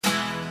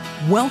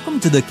Welcome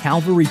to the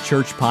Calvary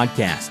Church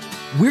podcast.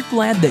 We're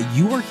glad that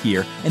you are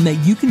here and that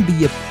you can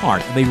be a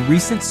part of a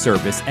recent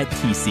service at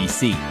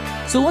TCC.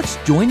 So let's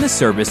join the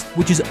service,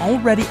 which is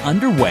already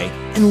underway,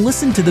 and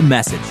listen to the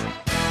message.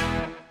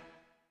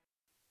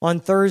 On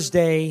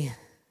Thursday,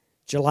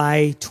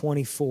 July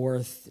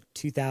 24th,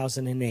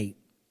 2008,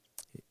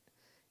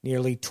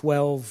 nearly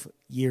 12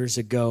 years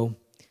ago,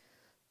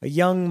 a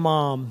young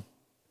mom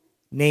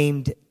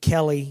named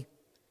Kelly,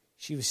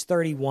 she was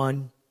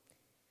 31,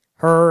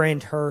 her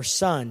and her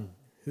son,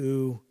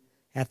 who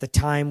at the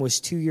time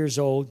was 2 years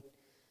old,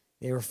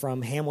 they were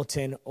from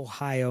Hamilton,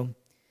 Ohio,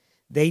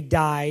 they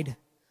died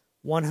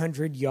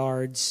 100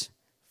 yards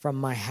from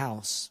my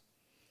house.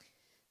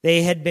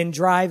 They had been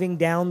driving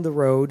down the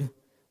road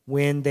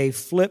when they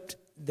flipped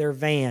their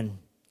van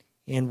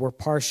and were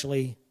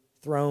partially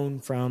thrown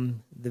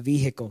from the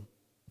vehicle.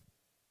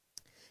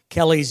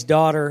 Kelly's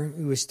daughter,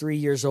 who was 3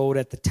 years old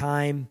at the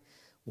time,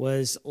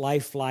 was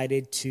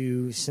life-flighted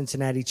to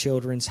Cincinnati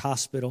Children's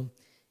Hospital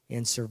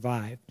and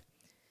survived.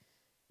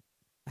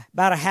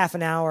 About a half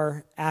an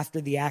hour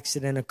after the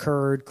accident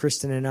occurred,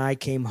 Kristen and I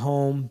came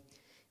home.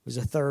 It was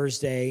a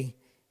Thursday,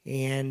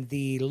 and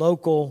the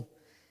local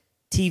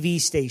TV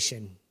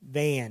station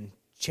van,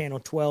 Channel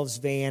 12's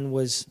van,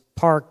 was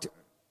parked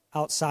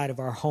outside of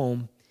our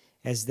home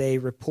as they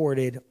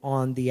reported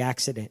on the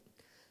accident.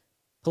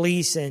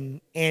 Police and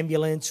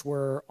ambulance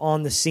were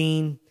on the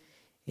scene,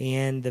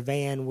 and the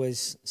van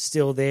was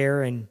still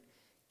there, and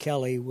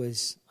Kelly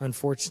was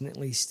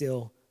unfortunately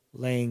still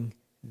laying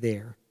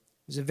there.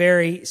 It was a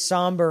very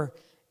somber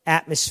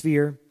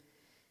atmosphere.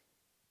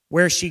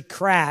 Where she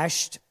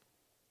crashed,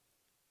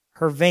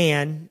 her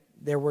van,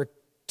 there were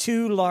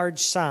two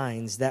large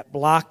signs that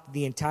blocked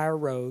the entire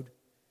road,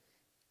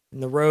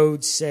 and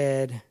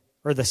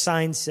the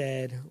sign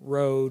said,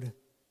 "Road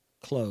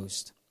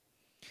closed."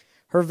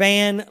 Her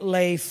van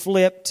lay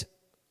flipped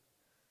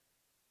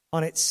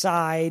on its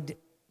side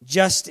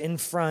just in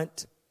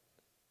front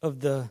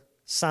of the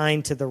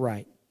sign to the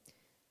right.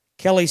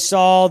 Kelly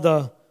saw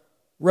the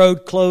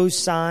road closed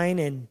sign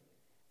and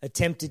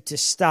attempted to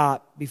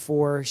stop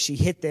before she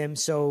hit them,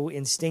 so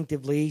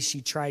instinctively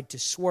she tried to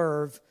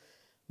swerve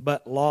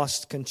but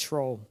lost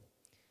control.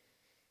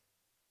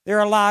 There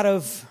are a lot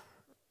of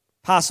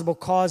possible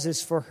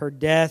causes for her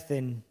death,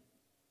 and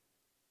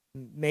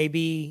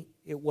maybe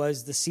it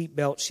was the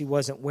seatbelt she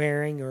wasn't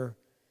wearing, or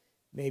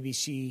maybe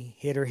she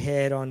hit her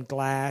head on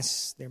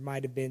glass. There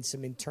might have been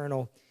some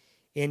internal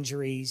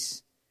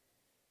injuries.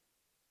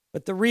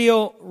 But the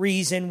real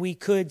reason we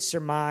could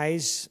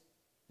surmise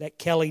that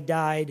Kelly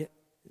died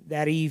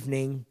that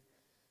evening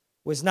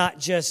was not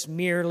just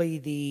merely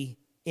the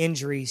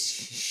injuries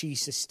she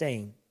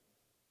sustained.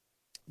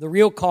 The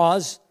real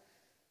cause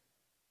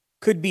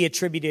could be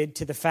attributed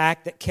to the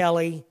fact that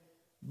Kelly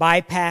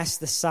bypassed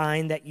the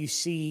sign that you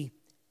see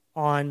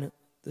on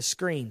the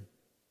screen.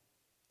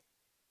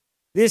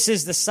 This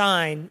is the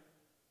sign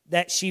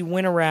that she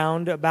went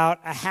around about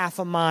a half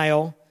a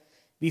mile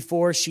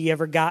before she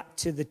ever got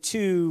to the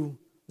two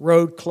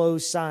road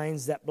closed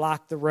signs that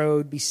blocked the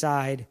road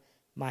beside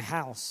my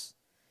house.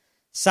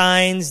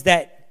 Signs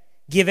that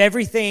give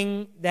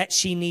everything that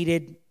she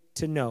needed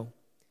to know.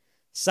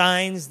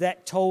 Signs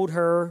that told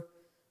her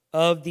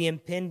of the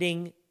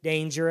impending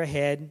danger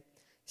ahead.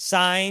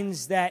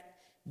 Signs that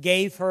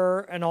gave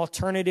her an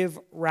alternative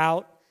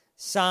route.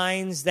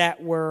 Signs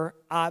that were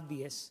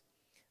obvious.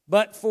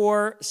 But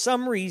for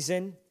some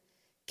reason,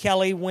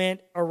 Kelly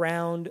went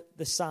around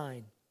the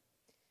sign.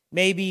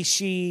 Maybe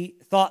she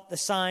thought the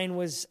sign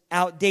was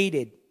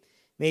outdated.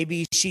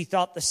 Maybe she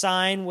thought the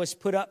sign was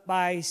put up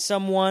by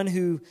someone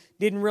who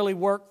didn't really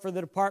work for the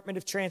Department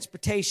of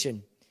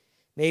Transportation.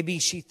 Maybe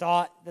she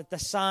thought that the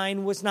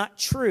sign was not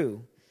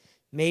true.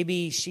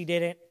 Maybe she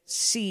didn't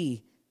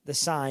see the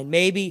sign.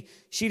 Maybe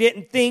she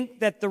didn't think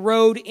that the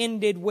road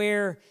ended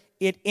where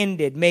it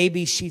ended.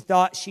 Maybe she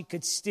thought she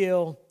could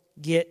still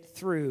get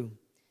through.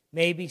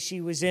 Maybe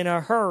she was in a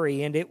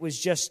hurry and it was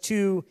just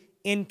too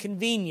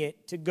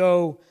inconvenient to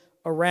go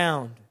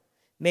around.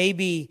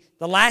 Maybe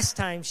the last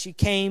time she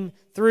came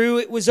through,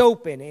 it was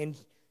open, and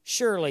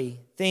surely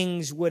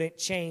things wouldn't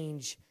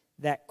change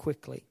that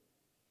quickly.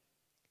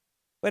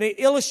 But it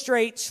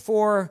illustrates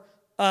for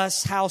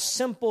us how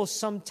simple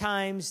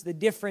sometimes the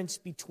difference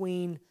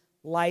between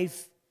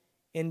life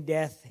and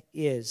death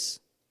is.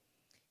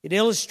 It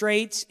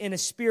illustrates in a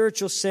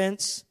spiritual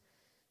sense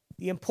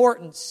the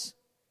importance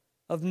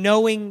of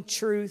knowing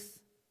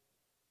truth,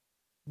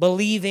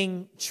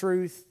 believing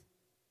truth,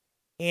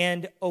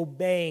 and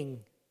obeying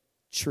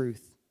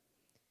truth.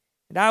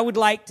 And I would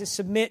like to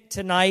submit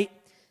tonight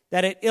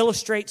that it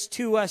illustrates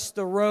to us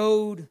the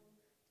road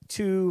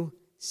to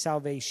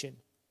salvation.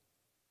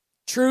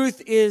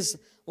 Truth is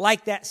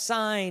like that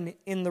sign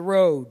in the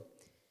road,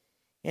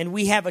 and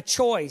we have a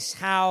choice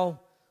how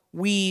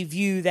we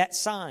view that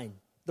sign.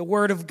 The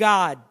Word of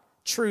God,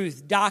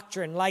 truth,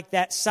 doctrine, like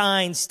that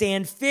sign,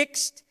 stand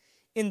fixed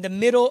in the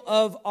middle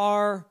of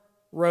our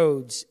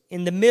roads,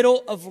 in the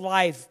middle of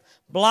life,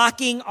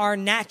 blocking our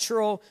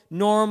natural,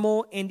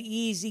 normal, and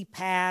easy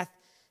path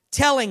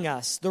telling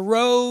us the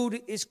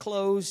road is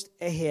closed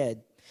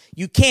ahead.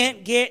 You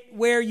can't get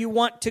where you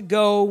want to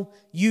go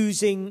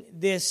using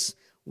this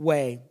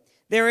way.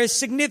 There is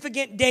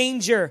significant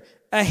danger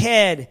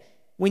ahead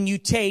when you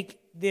take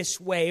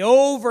this way.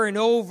 Over and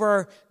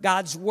over,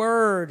 God's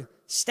Word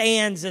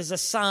stands as a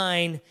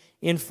sign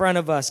in front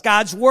of us.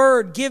 God's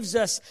Word gives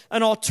us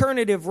an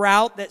alternative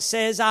route that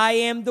says, I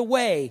am the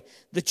way,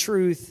 the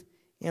truth,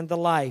 and the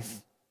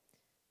life.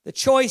 The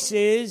choice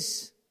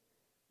is,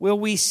 will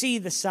we see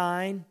the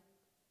sign?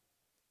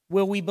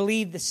 Will we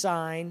believe the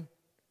sign?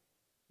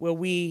 Will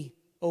we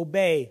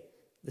obey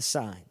the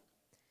sign?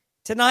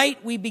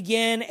 Tonight we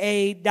begin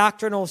a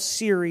doctrinal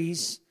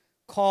series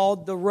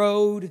called The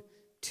Road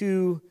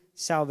to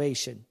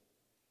Salvation.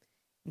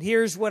 And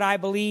here's what I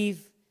believe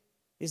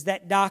is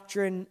that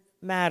doctrine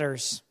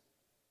matters.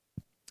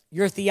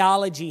 Your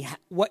theology,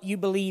 what you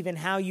believe and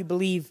how you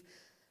believe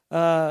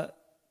the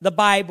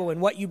Bible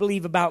and what you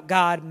believe about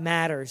God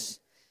matters.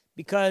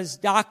 Because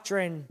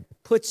doctrine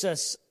puts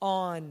us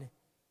on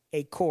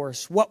a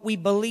course. What we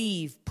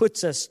believe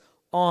puts us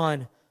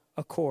on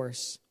a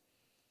course.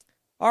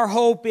 Our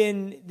hope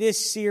in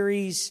this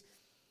series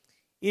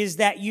is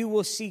that you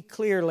will see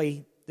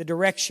clearly the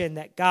direction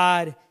that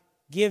God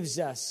gives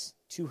us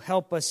to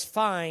help us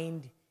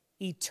find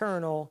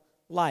eternal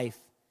life.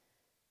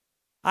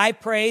 I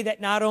pray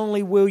that not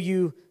only will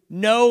you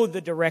know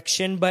the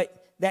direction,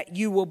 but that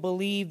you will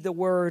believe the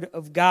Word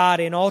of God,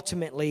 and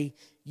ultimately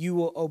you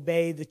will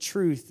obey the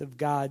truth of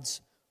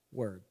God's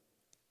Word.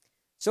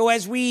 So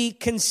as we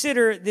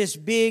consider this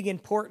big,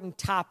 important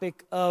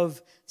topic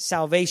of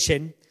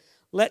salvation,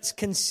 let's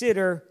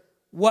consider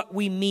what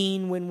we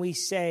mean when we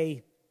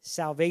say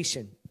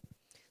salvation.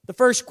 The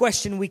first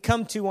question we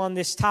come to on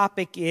this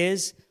topic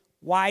is,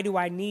 why do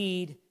I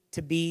need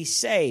to be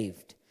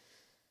saved?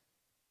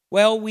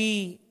 Well,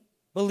 we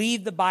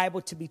believe the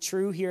Bible to be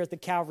true here at the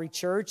Calvary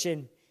Church,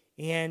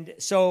 and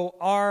so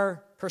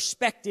our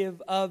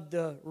perspective of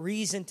the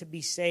reason to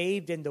be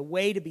saved and the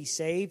way to be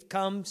saved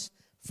comes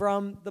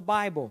from the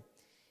Bible.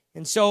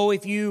 And so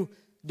if you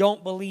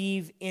don't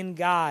believe in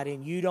God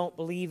and you don't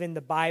believe in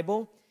the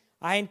Bible,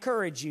 I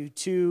encourage you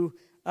to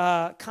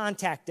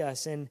contact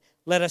us and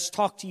let us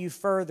talk to you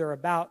further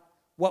about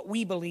what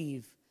we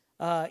believe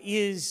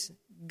is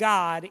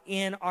God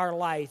in our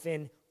life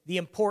and the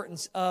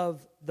importance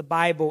of the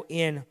Bible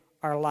in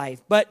our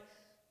life. But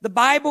the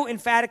Bible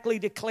emphatically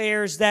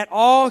declares that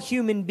all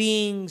human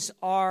beings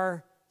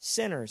are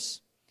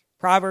sinners.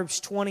 Proverbs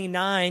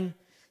 29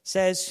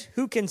 says,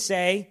 who can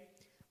say,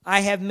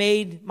 I have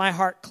made my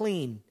heart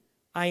clean.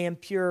 I am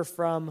pure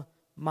from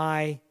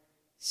my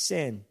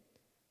sin.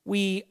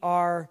 We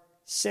are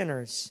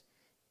sinners.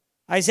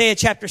 Isaiah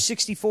chapter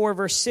 64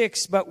 verse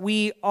 6, but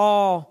we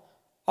all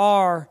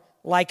are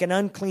like an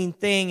unclean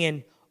thing,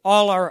 and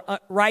all our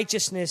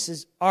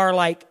righteousnesses are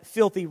like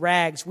filthy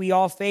rags. We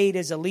all fade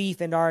as a leaf,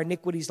 and our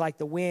iniquities like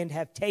the wind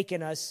have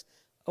taken us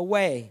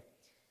away.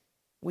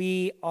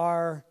 We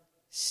are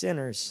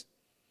sinners.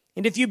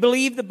 And if you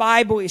believe the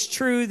Bible is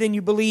true, then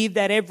you believe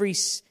that every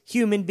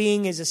human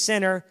being is a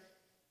sinner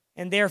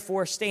and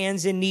therefore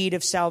stands in need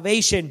of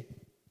salvation.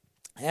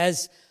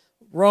 As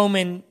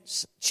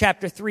Romans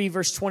chapter 3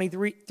 verse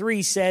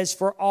 23 says,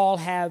 for all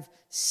have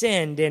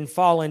sinned and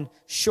fallen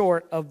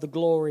short of the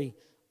glory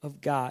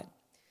of God.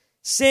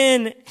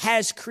 Sin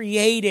has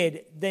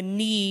created the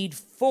need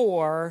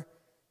for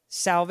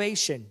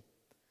salvation.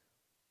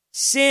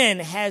 Sin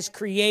has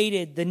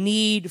created the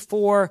need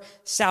for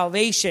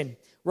salvation.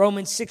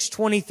 Romans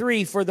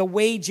 6:23, for the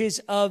wages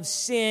of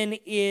sin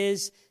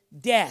is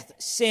death.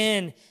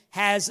 Sin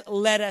has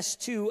led us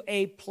to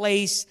a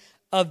place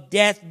of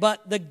death,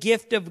 but the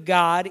gift of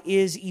God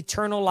is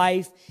eternal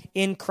life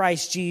in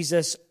Christ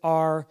Jesus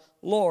our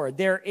Lord.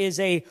 There is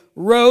a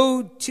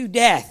road to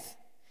death,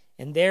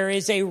 and there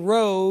is a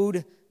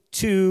road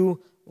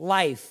to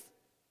life.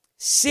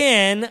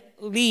 Sin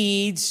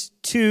leads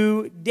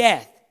to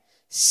death.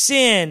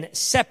 Sin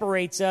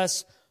separates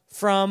us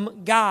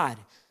from God.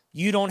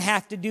 You don't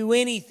have to do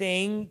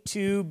anything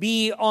to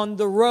be on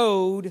the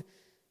road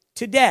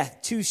to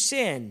death, to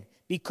sin,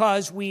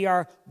 because we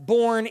are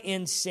born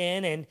in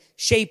sin and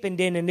shapen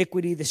in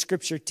iniquity, the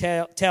Scripture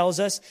tells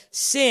us.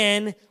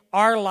 Sin,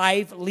 our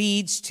life,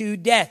 leads to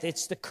death.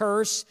 It's the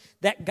curse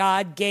that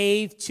God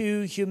gave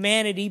to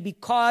humanity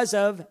because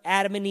of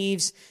Adam and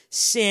Eve's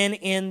sin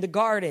in the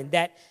garden,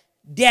 that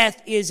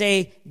death is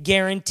a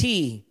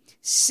guarantee.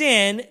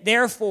 Sin,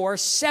 therefore,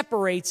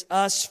 separates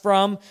us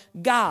from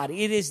God.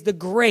 It is the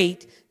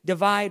great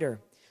divider.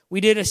 We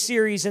did a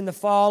series in the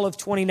fall of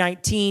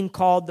 2019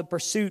 called The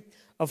Pursuit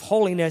of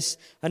Holiness,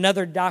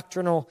 another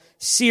doctrinal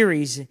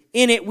series.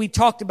 In it, we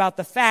talked about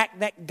the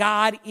fact that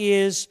God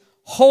is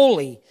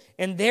holy,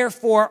 and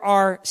therefore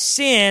our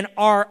sin,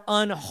 our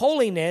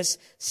unholiness,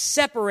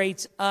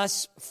 separates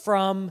us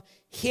from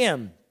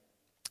Him.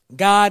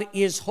 God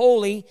is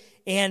holy,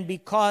 and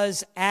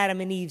because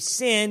Adam and Eve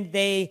sinned,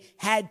 they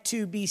had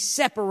to be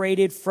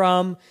separated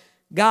from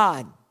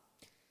God.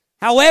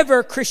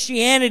 However,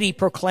 Christianity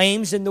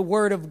proclaims, and the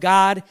Word of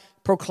God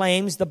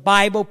proclaims, the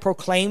Bible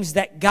proclaims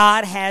that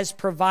God has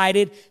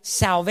provided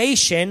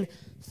salvation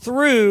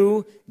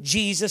through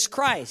Jesus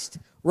Christ.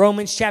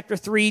 Romans chapter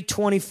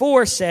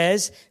 3:24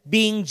 says,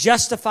 being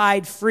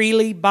justified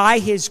freely by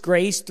His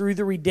grace through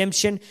the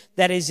redemption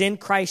that is in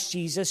Christ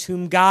Jesus,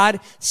 whom God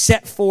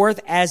set forth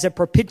as a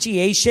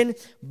propitiation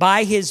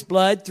by His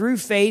blood through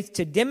faith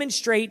to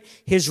demonstrate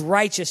His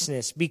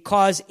righteousness,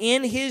 because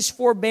in His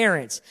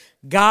forbearance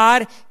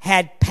God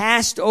had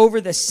passed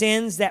over the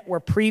sins that were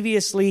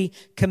previously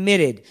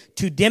committed,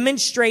 to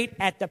demonstrate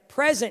at the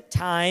present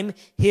time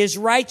His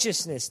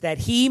righteousness, that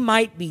He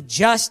might be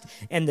just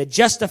and the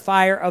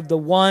justifier of the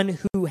one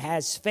who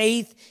has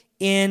faith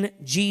in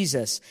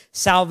Jesus.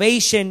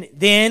 Salvation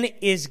then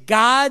is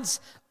God's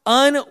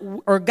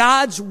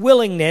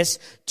willingness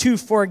to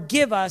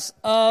forgive us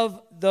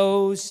of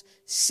those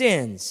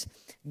sins.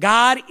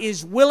 God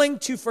is willing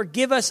to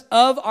forgive us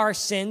of our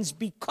sins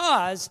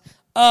because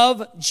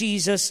of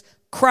Jesus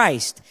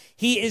Christ.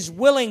 He is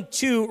willing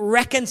to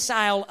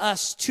reconcile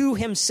us to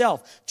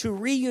Himself, to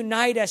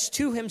reunite us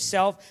to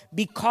Himself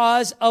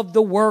because of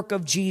the work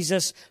of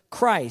Jesus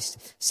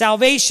Christ.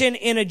 Salvation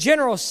in a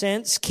general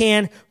sense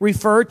can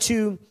refer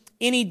to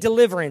any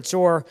deliverance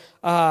or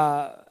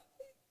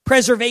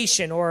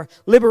preservation or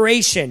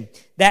liberation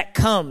that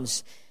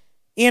comes.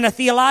 In a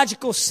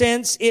theological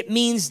sense, it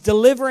means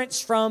deliverance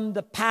from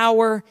the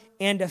power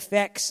and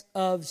effects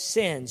of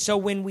sin. So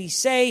when we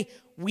say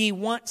we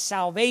want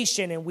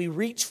salvation and we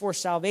reach for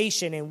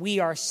salvation and we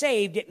are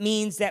saved, it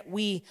means that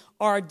we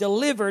are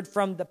delivered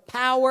from the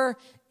power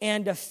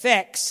and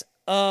effects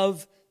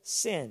of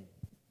sin.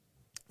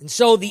 And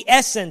so the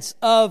essence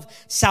of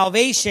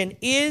salvation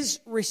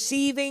is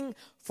receiving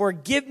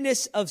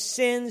forgiveness of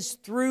sins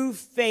through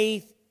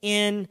faith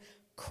in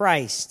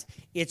Christ.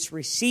 It's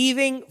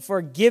receiving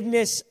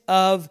forgiveness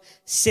of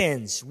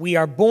sins. We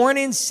are born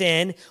in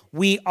sin.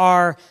 We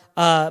are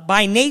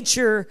by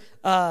nature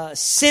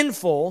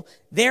sinful.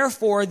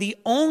 Therefore, the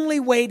only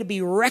way to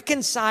be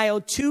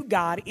reconciled to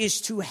God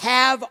is to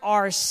have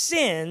our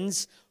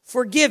sins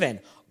forgiven,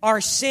 our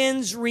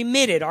sins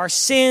remitted, our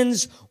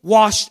sins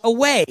washed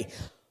away.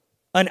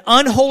 An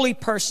unholy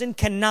person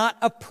cannot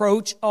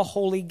approach a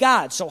holy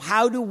God. So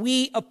how do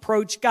we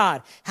approach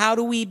God? How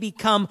do we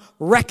become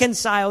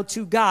reconciled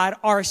to God?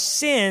 Our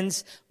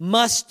sins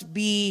must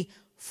be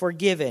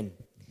forgiven.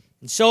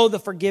 And so the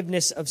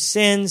forgiveness of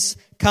sins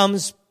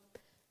comes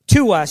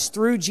to us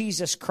through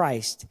Jesus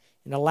Christ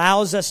and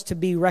allows us to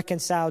be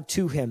reconciled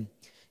to Him.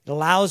 It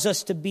allows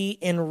us to be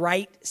in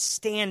right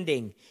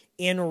standing,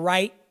 in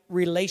right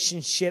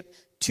relationship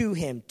to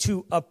Him,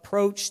 to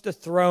approach the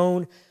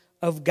throne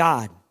of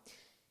God.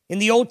 In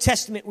the Old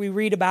Testament, we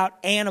read about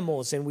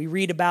animals and we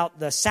read about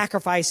the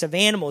sacrifice of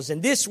animals.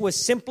 And this was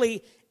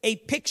simply a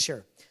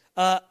picture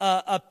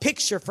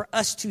for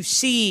us to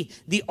see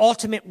the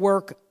ultimate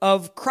work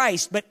of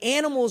Christ. But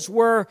animals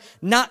were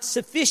not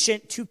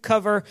sufficient to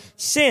cover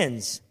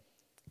sins.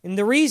 And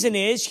the reason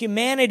is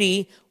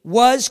humanity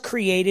was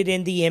created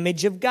in the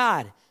image of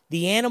God.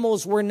 The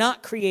animals were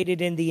not created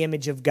in the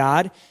image of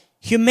God.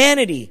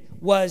 Humanity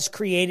was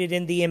created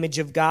in the image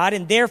of God,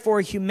 and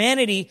therefore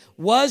humanity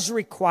was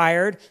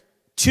required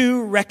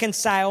to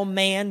reconcile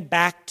man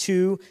back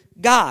to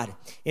God.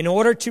 In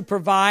order to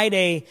provide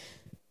a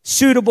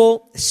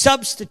suitable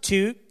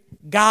substitute,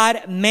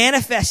 God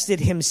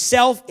manifested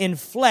Himself in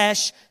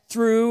flesh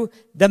through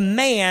the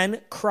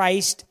man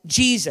Christ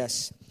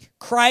Jesus.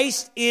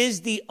 Christ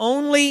is the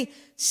only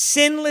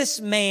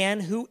sinless man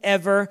who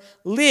ever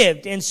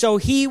lived. And so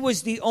He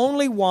was the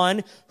only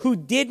one who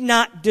did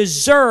not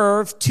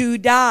deserve to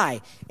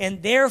die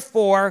and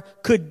therefore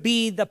could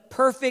be the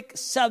perfect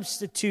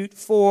substitute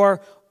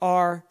for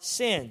our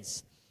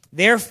sins.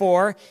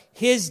 Therefore,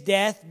 His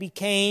death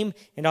became,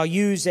 and I'll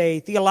use a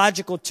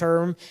theological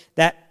term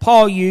that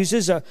Paul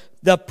uses,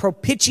 the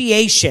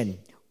propitiation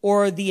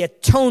or the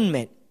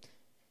atonement.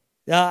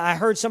 I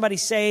heard somebody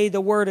say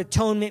the word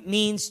atonement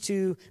means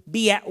to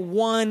be at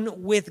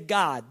one with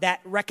God,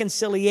 that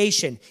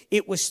reconciliation.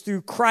 It was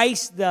through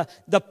Christ,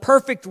 the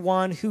perfect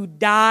one, who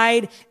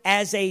died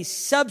as a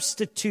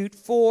substitute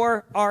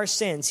for our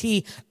sins.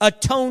 He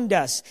atoned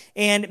us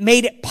and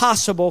made it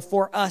possible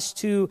for us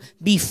to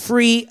be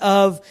free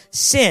of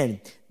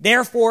sin.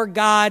 Therefore,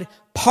 God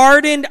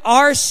pardoned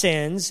our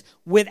sins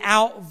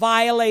without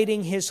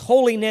violating His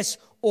holiness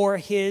or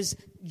His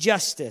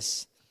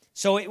justice.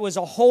 So it was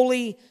a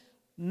holy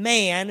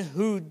man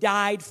who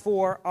died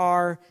for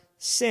our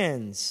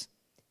sins.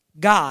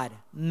 God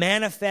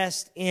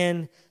manifest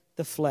in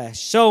the flesh.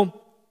 So,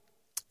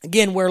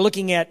 again, we're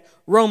looking at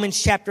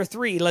Romans chapter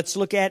 3. Let's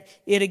look at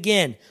it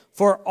again.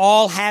 For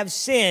all have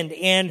sinned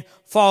and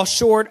fall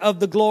short of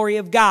the glory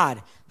of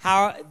God.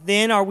 How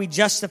then are we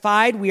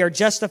justified? We are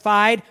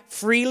justified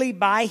freely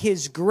by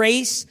His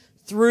grace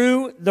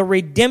through the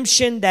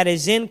redemption that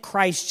is in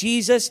Christ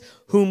Jesus,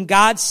 whom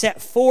God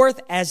set forth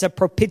as a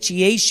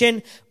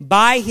propitiation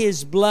by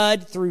His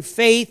blood through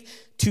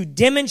faith to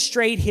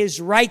demonstrate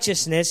his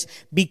righteousness,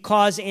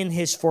 because in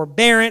his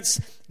forbearance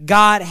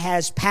God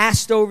has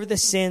passed over the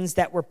sins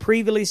that were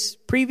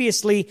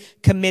previously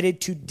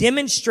committed, to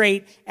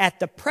demonstrate at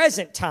the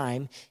present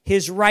time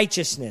his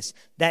righteousness,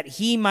 that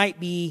he might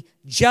be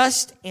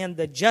just and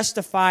the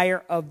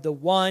justifier of the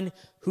one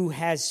who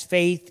has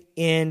faith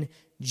in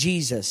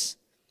Jesus.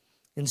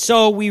 And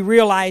so we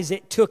realize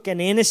it took an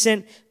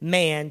innocent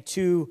man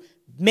to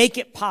make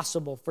it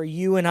possible for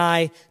you and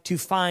I to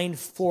find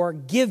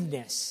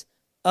forgiveness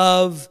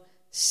of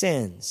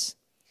sins.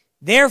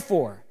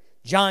 Therefore,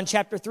 John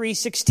chapter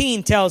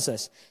 3:16 tells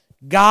us,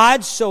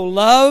 God so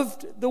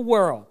loved the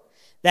world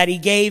that he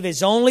gave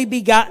his only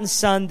begotten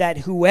Son, that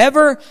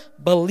whoever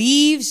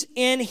believes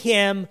in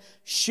him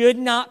should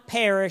not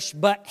perish,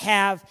 but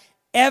have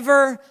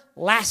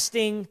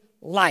everlasting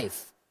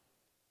life.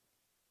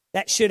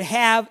 That should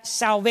have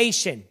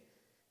salvation,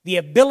 the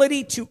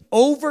ability to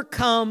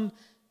overcome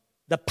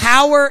the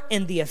power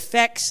and the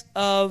effects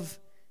of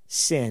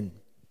sin.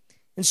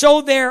 And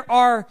so there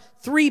are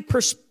three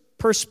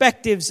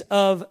perspectives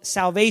of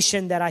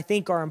salvation that I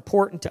think are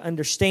important to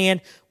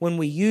understand when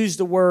we use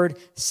the word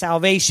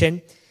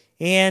salvation.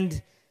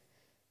 And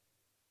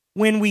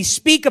when we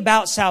speak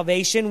about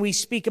salvation, we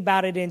speak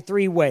about it in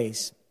three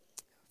ways.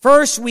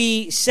 First,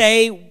 we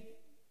say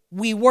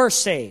we were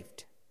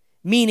saved,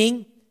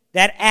 meaning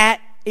that at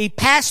a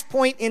past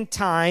point in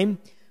time,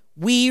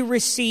 we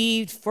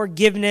received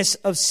forgiveness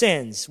of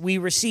sins. We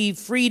received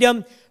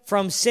freedom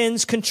from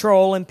sin's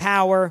control and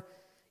power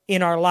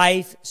in our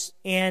life,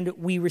 and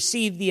we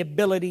receive the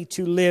ability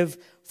to live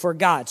for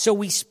God. So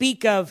we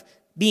speak of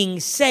being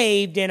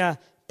saved in a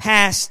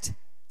past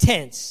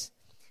tense.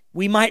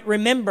 We might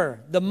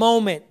remember the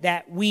moment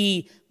that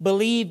we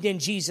believed in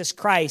Jesus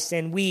Christ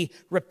and we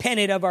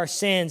repented of our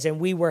sins and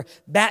we were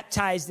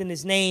baptized in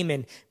his name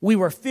and we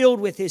were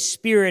filled with his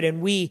Spirit, and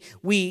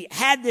we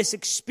had this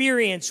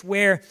experience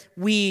where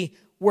we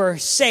were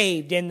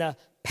saved in the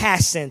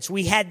past sense.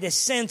 We had this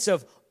sense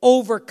of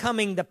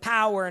overcoming the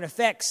power and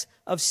effects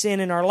of sin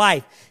in our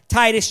life.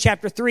 Titus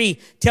chapter 3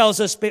 tells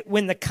us, but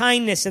when the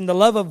kindness and the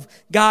love of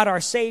God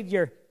our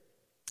Savior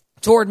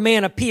toward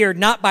man appeared,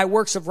 not by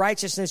works of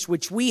righteousness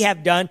which we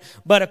have done,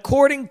 but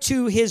according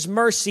to his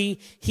mercy,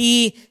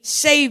 he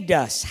saved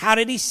us. How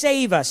did he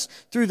save us?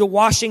 Through the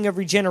washing of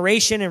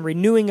regeneration and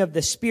renewing of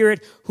the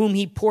Spirit, whom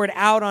he poured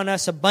out on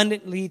us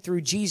abundantly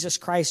through Jesus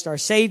Christ our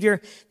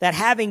Savior, that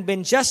having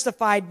been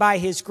justified by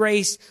his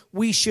grace,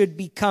 we should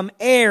become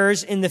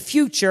heirs in the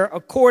future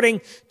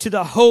according to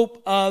the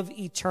hope of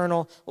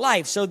eternal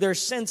life. So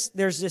there's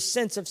this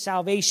sense of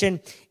salvation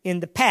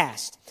in the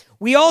past.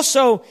 We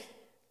also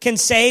can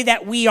say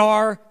that we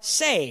are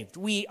saved.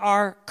 We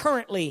are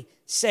currently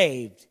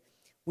saved.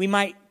 We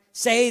might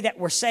say that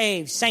we're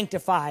saved,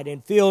 sanctified,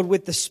 and filled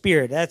with the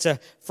Spirit. That's a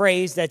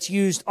phrase that's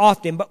used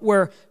often, but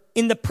we're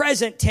in the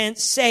present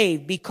tense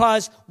saved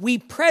because we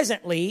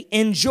presently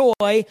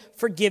enjoy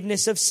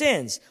forgiveness of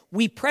sins.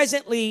 We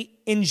presently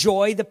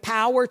enjoy the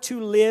power to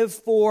live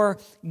for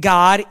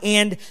God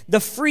and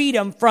the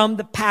freedom from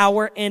the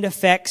power and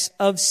effects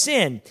of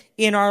sin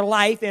in our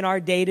life, in our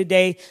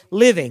day-to-day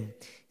living.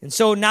 And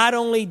so not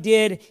only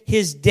did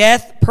his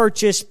death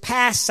purchase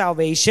past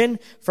salvation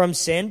from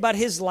sin, but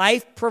his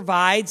life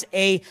provides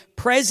a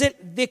present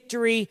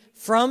victory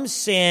from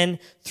sin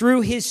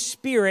through his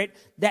Spirit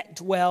that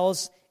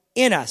dwells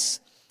in us.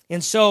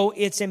 And so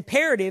it's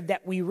imperative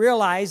that we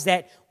realize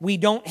that we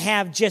don't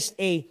have just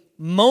a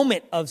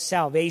moment of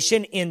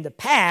salvation in the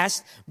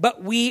past,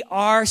 but we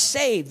are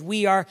saved.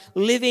 We are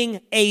living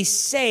a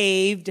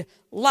saved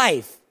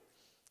life.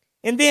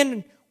 And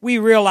then we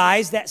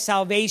realize that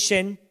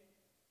salvation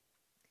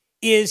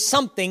is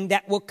something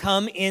that will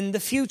come in the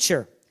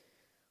future.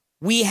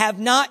 We have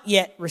not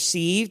yet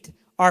received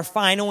our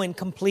final and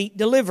complete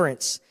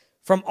deliverance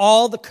from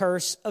all the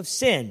curse of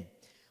sin.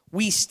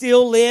 We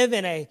still live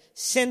in a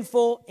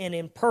sinful and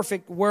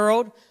imperfect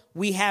world.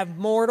 We have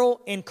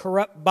mortal and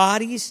corrupt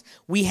bodies.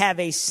 We have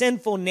a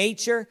sinful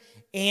nature,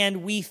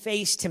 and we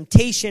face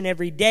temptation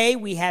every day.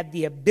 We have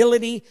the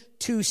ability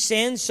to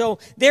sin. So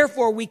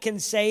therefore, we can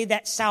say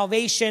that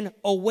salvation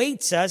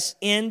awaits us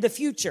in the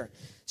future.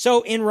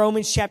 So in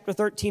Romans chapter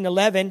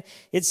 13:11,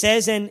 it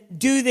says, and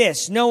do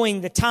this,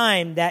 knowing the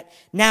time that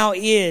now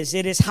is.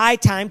 It is high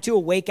time to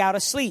awake out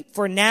of sleep.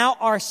 For now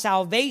our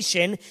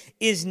salvation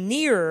is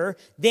nearer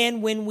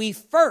than when we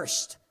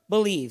first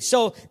believed.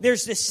 So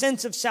there's this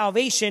sense of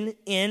salvation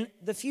in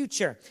the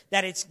future,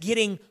 that it's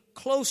getting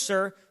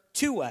closer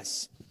to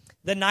us.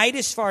 The night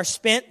is far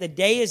spent, the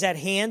day is at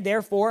hand.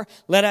 Therefore,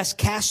 let us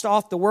cast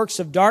off the works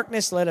of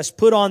darkness. Let us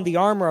put on the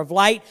armor of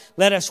light.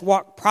 Let us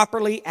walk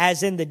properly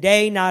as in the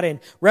day, not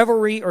in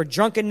revelry or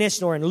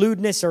drunkenness, nor in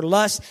lewdness or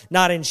lust,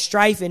 not in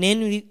strife and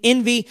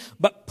envy,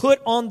 but put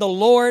on the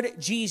Lord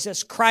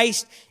Jesus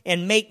Christ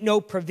and make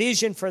no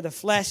provision for the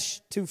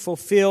flesh to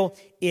fulfill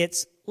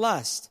its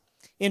lust.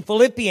 In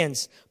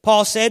Philippians,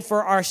 Paul said,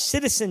 for our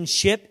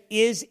citizenship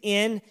is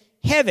in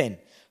heaven.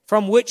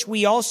 from which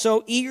we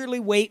also eagerly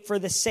wait for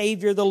the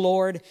Savior, the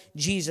Lord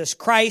Jesus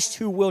Christ,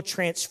 who will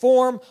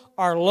transform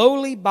our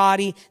lowly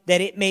body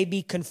that it may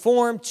be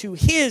conformed to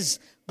His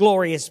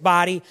glorious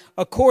body,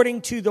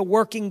 according to the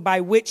working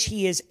by which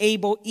He is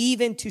able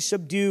even to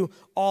subdue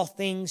all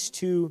things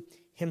to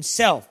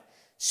Himself.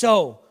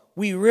 So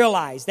we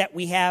realize that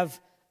we have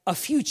a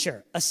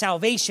future, a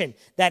salvation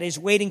that is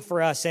waiting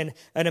for us, and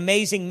an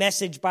amazing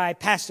message by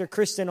Pastor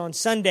Kristen on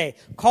Sunday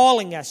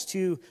calling us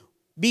to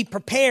be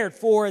prepared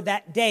for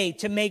that day,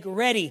 to make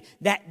ready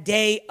that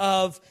day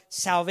of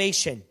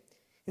salvation.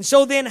 And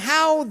so then,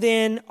 how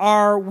then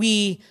are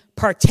we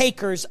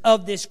partakers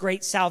of this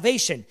great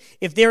salvation?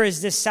 If there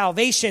is this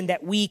salvation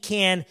that we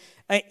can,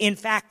 in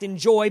fact,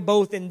 enjoy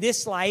both in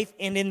this life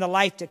and in the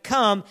life to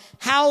come,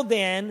 how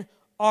then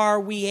are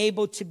we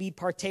able to be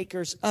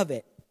partakers of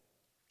it?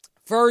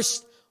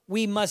 First,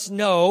 we must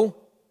know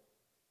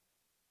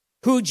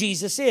who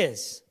Jesus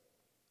is.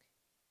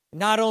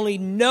 Not only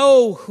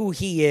know who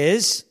He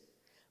is,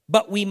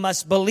 but we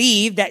must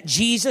believe that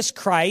Jesus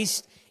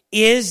Christ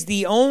is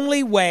the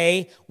only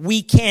way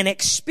we can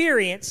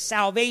experience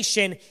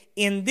salvation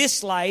in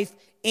this life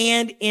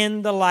and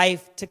in the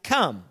life to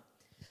come.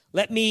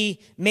 Let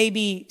me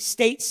maybe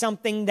state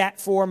something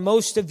that for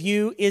most of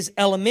you is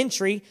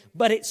elementary,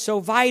 but it's so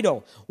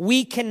vital.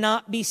 We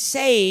cannot be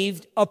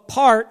saved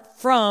apart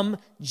from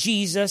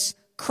Jesus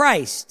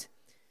Christ.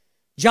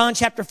 John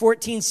chapter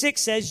 14:6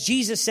 says,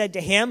 Jesus said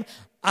to him,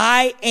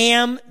 I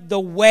am the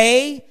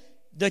way,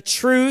 the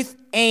truth,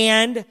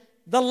 and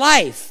the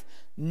life.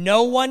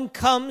 No one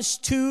comes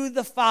to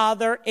the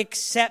Father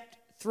except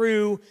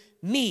through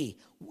me.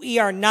 We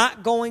are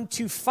not going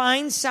to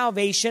find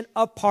salvation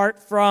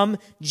apart from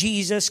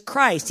Jesus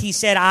Christ. He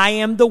said, I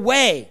am the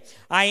way,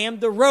 I am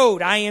the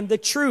road, I am the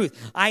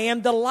truth, I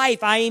am the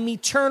life, I am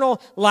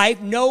eternal life.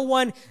 No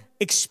one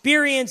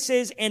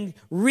experiences and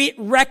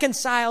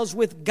reconciles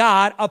with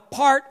God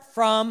apart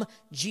from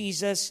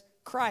Jesus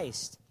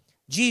Christ.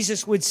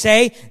 Jesus would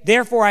say,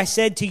 therefore I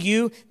said to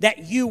you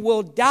that you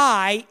will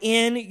die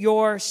in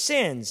your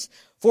sins.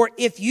 For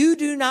if you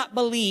do not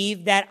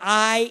believe that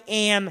I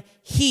am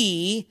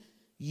He,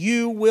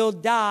 you will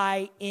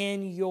die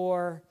in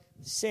your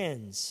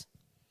sins.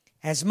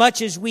 As much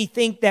as we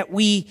think that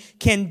we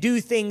can do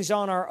things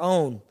on our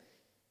own,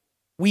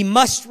 we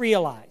must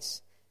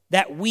realize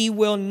that we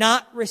will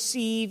not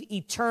receive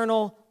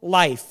eternal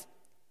life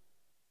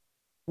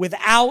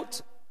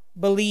without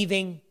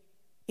believing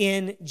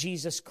in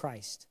Jesus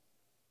Christ.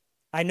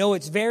 I know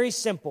it's very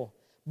simple,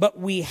 but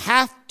we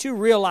have to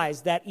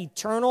realize that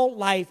eternal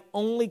life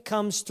only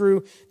comes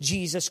through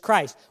Jesus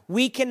Christ.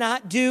 We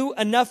cannot do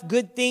enough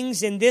good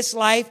things in this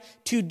life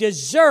to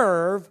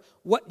deserve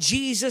what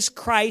Jesus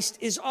Christ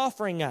is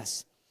offering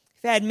us.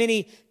 I've had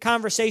many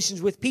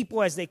conversations with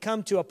people as they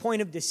come to a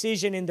point of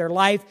decision in their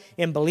life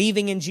and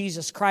believing in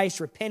Jesus Christ,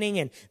 repenting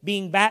and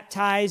being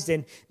baptized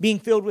and being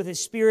filled with His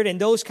Spirit and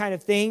those kind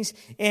of things.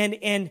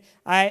 And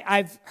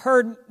I've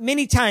heard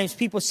many times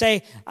people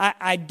say,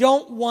 I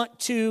don't want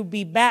to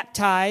be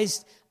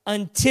baptized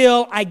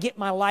until I get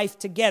my life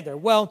together.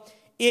 Well,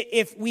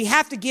 if we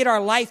have to get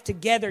our life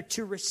together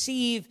to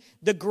receive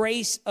the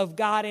grace of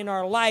God in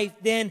our life,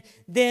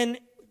 then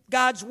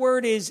God's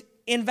Word is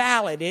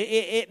invalid.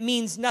 It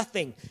means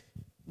nothing.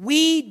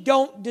 We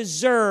don't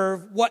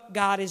deserve what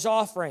God is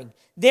offering.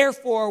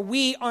 Therefore,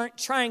 we aren't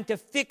trying to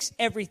fix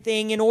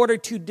everything in order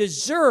to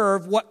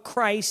deserve what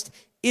Christ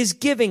is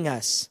giving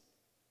us.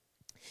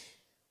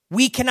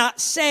 We cannot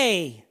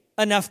say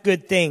enough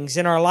good things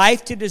in our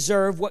life to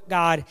deserve what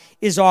God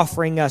is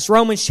offering us.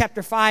 Romans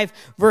chapter 5,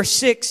 verse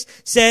 6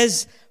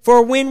 says,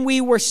 for when we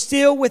were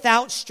still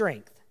without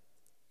strength,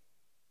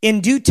 in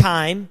due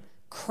time,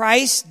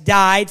 Christ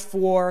died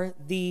for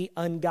the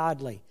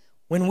ungodly.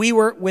 When we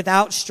were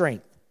without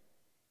strength,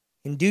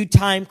 in due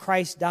time,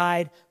 Christ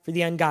died for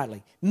the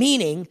ungodly.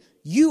 Meaning,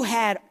 you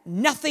had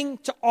nothing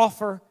to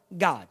offer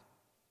God.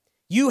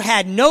 You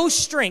had no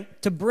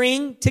strength to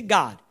bring to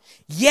God.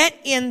 Yet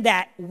in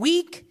that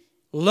weak,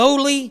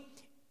 lowly,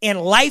 and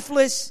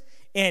lifeless,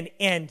 and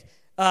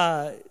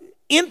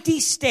empty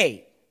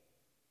state,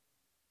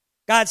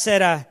 God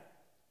said,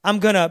 I'm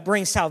going to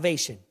bring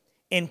salvation.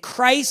 And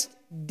Christ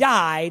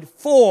died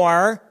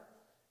for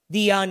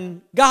the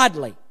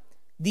ungodly,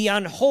 the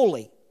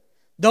unholy,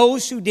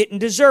 those who didn't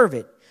deserve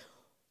it.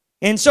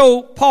 And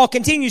so Paul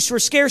continues, for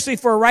scarcely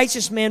for a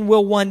righteous man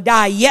will one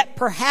die, yet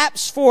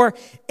perhaps for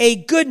a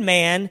good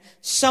man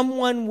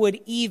someone would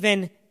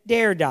even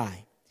dare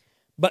die.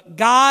 But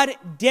God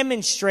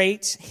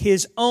demonstrates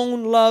His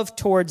own love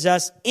towards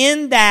us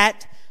in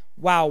that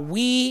while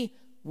we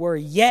were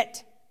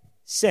yet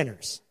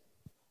sinners,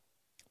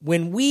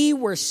 when we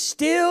were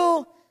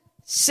still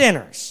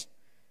sinners,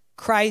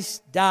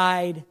 Christ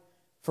died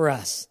for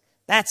us.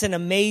 That's an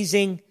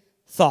amazing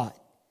thought,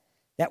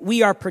 that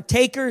we are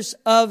partakers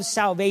of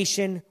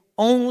salvation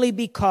only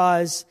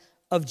because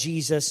of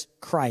Jesus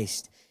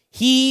Christ.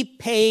 He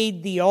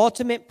paid the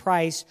ultimate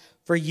price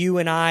for you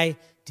and I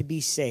to be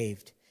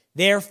saved.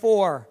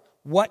 Therefore,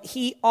 what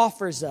He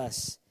offers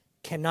us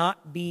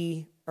cannot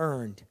be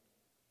earned.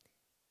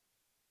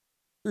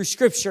 Through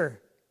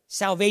Scripture,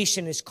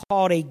 salvation is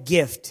called a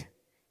gift.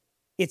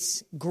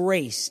 It's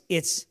grace.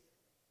 It's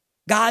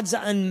God's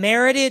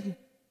unmerited,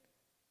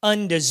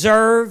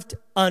 undeserved,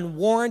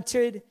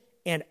 unwarranted,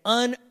 and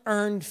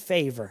unearned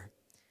favor.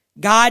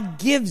 God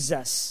gives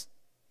us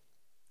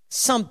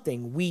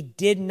something we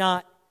did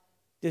not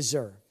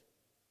deserve.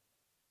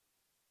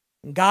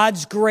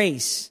 God's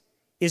grace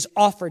is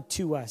offered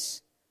to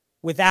us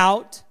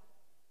without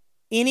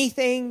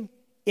anything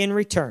in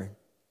return.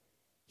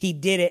 He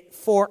did it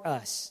for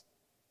us,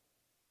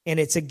 and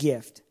it's a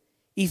gift.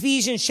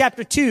 Ephesians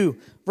chapter 2,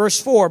 verse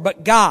 4,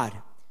 but God,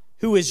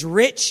 who is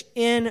rich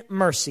in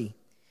mercy,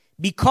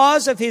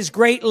 because of his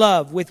great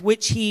love with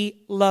which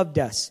he loved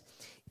us,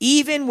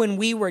 even when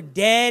we were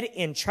dead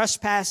in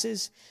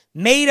trespasses,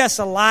 made us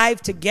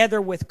alive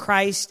together with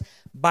Christ.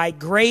 By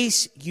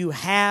grace you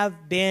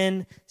have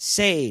been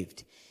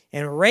saved,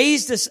 and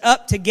raised us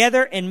up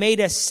together and made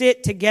us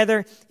sit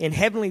together in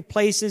heavenly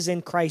places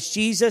in Christ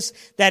Jesus,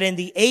 that in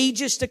the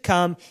ages to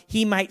come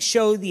he might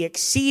show the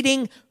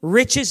exceeding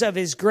riches of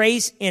his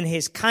grace in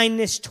his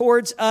kindness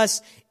towards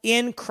us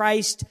in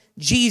Christ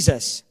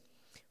Jesus.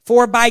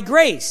 For by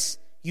grace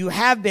you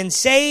have been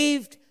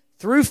saved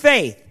through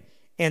faith,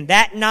 and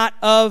that not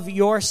of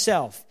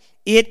yourself.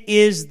 It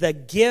is the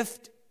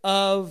gift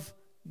of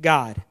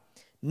God,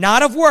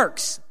 not of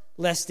works,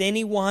 lest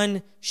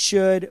anyone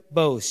should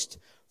boast.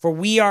 For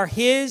we are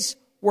his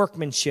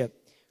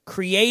workmanship,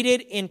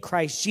 created in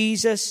Christ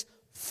Jesus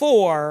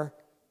for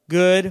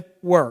good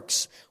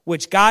works,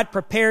 which God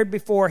prepared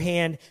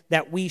beforehand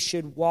that we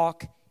should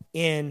walk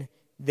in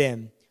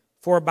them.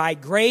 For by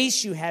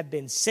grace you have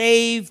been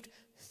saved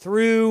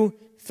through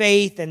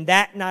faith, and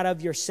that not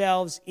of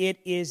yourselves. It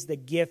is the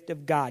gift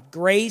of God.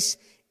 Grace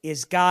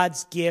is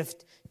God's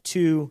gift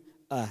to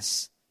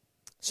us.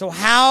 So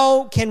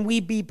how can we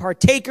be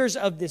partakers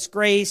of this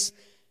grace?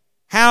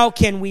 How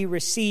can we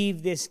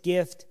receive this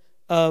gift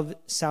of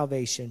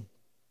salvation?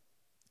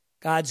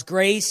 God's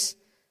grace,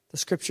 the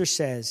Scripture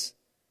says,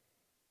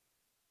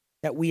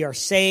 that we are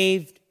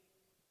saved.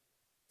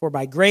 For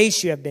by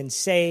grace you have been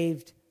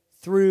saved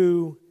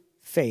through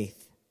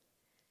faith.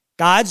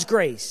 God's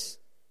grace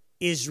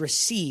is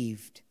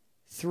received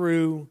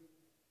through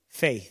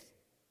faith.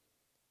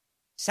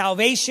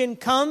 Salvation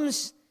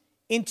comes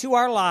into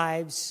our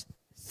lives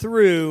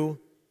through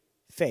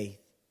faith.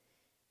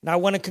 And I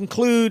want to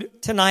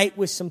conclude tonight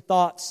with some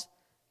thoughts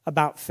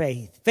about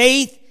faith.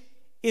 Faith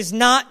is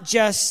not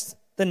just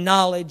the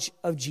knowledge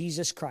of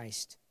Jesus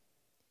Christ.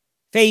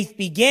 Faith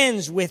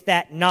begins with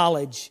that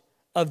knowledge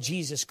of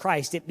Jesus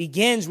Christ. It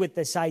begins with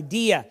this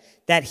idea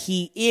that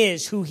he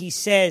is who he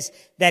says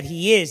that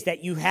he is,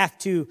 that you have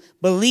to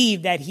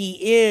believe that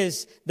he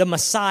is the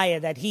Messiah,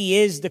 that he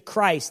is the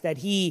Christ, that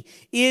he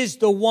is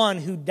the one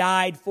who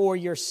died for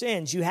your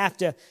sins. You have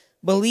to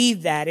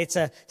believe that. It's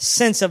a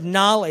sense of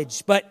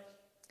knowledge. But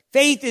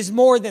faith is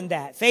more than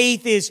that.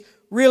 Faith is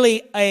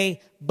really a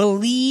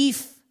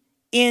belief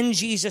in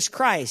Jesus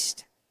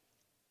Christ.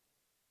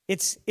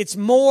 It's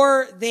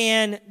more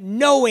than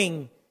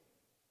knowing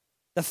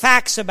the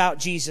facts about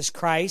Jesus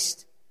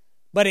Christ,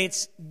 but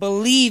it's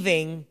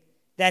believing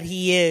that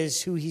he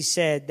is who he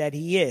said that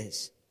he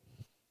is.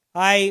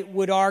 I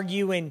would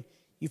argue, and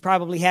you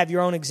probably have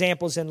your own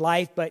examples in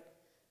life, but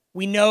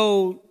we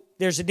know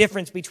there's a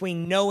difference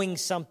between knowing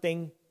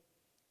something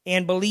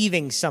and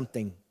believing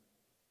something.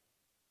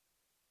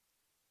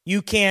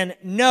 You can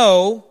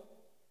know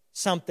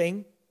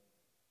something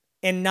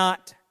and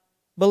not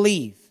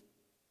believe,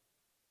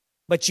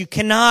 but you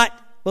cannot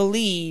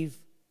believe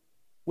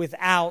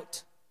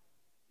without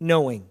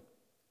knowing.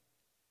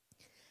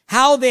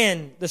 How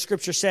then, the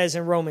Scripture says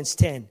in Romans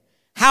 10,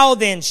 how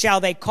then shall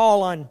they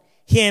call on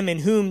him in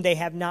whom they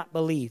have not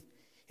believed?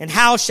 And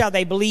how shall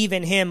they believe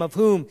in him of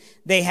whom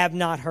they have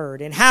not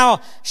heard? And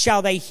how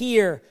shall they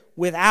hear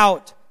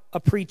without a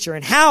preacher?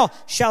 And how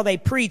shall they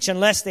preach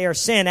unless they are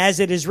sent? As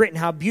it is written,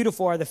 how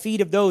beautiful are the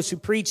feet of those who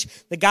preach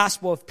the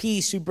gospel of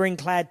peace, who bring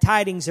glad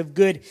tidings of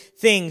good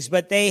things.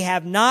 But they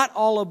have not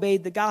all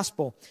obeyed the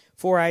gospel.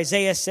 For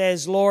Isaiah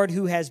says, Lord,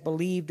 who has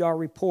believed our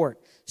report?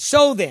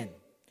 So then,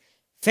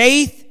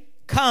 faith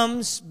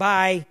comes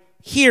by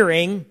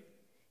hearing,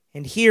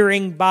 and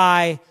hearing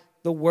by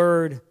the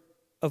word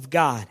of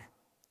God.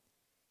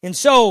 And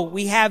so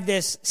we have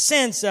this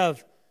sense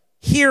of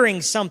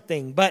hearing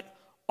something, but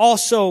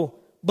also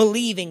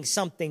believing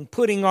something,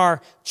 putting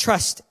our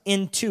trust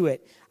into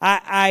it.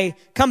 I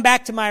come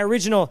back to my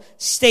original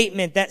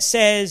statement that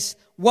says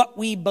what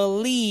we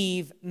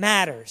believe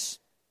matters.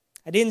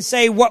 I didn't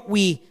say what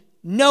we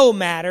know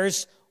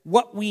matters,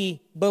 what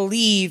we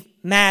believe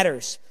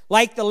matters.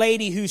 Like the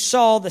lady who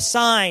saw the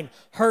sign,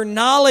 her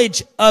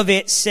knowledge of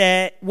it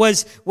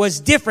was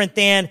different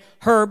than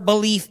her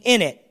belief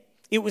in it.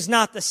 It was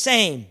not the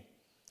same.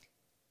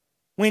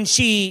 When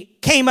she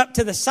came up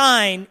to the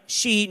sign,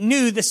 she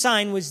knew the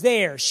sign was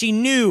there. She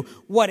knew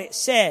what it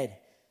said.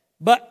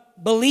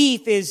 But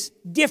belief is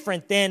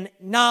different than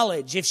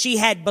knowledge. If she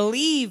had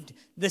believed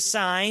the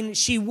sign,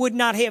 she would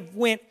not have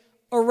went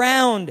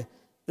around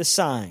the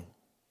sign.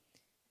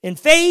 And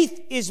faith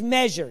is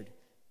measured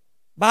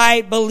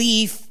by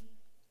belief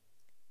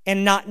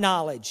and not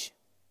knowledge.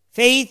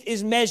 Faith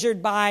is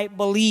measured by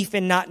belief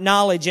and not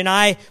knowledge. And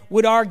I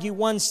would argue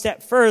one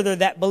step further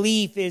that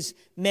belief is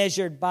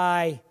measured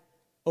by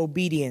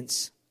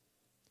obedience.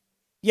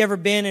 You ever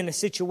been in a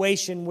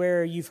situation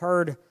where you've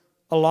heard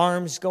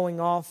alarms going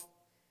off?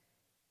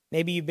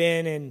 Maybe you've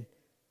been in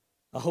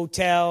a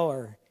hotel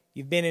or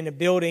you've been in a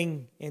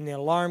building and the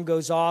alarm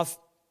goes off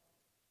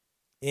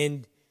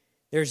and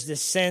there's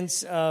this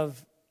sense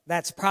of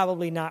that's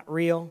probably not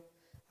real.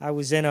 I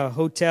was in a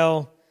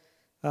hotel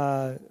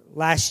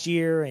last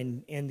year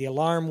and the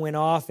alarm went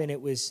off, and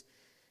it was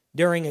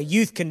during a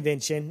youth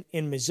convention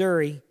in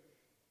Missouri.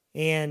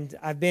 And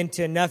I've been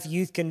to enough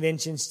youth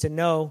conventions to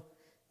know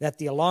that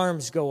the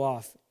alarms go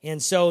off.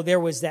 And so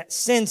there was that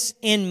sense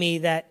in me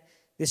that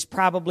this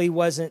probably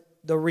wasn't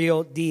the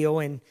real deal.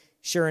 And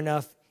sure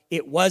enough,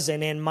 it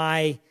wasn't. And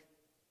my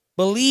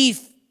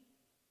belief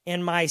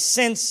and my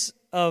sense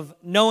of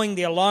knowing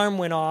the alarm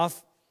went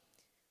off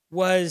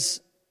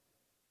was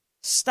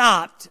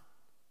stopped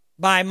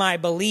by my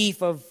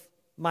belief of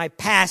my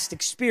past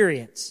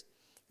experience.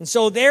 And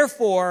so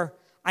therefore,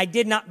 I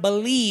did not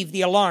believe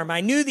the alarm. I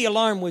knew the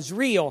alarm was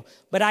real,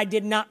 but I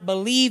did not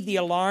believe the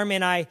alarm,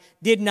 and I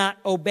did not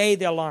obey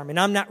the alarm. And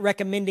I'm not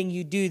recommending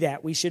you do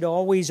that. We should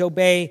always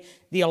obey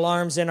the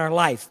alarms in our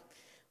life.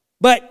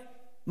 But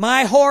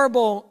my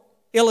horrible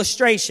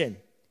illustration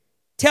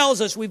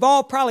tells us we've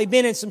all probably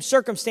been in some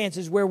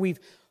circumstances where we've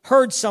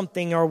heard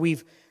something, or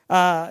we've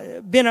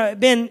been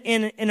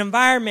in an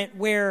environment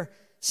where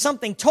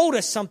something told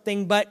us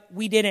something, but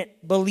we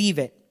didn't believe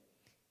it.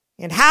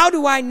 And how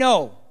do I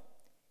know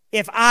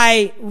if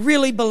I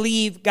really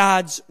believe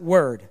God's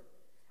word?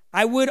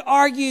 I would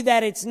argue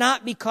that it's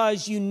not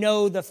because you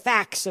know the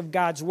facts of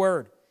God's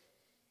word.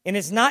 And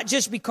it's not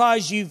just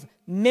because you've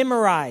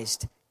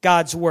memorized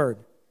God's word.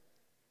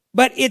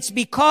 But it's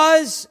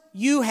because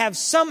you have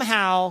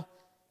somehow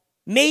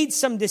made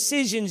some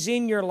decisions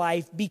in your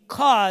life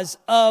because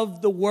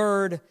of the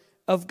word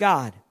of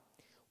God.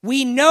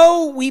 We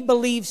know we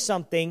believe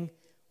something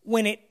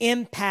when it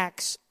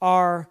impacts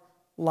our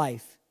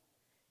life.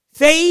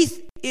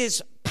 Faith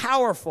is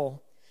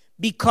powerful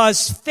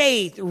because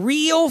faith,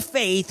 real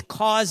faith,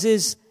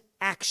 causes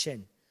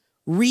action.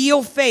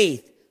 Real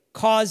faith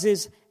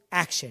causes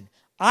action.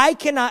 I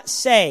cannot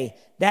say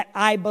that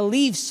I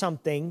believe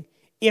something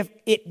if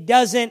it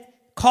doesn't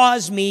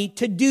cause me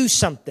to do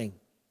something.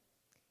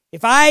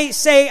 If I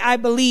say I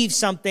believe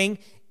something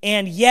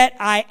and yet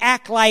I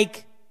act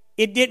like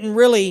it didn't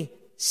really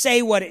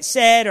say what it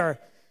said or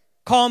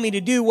call me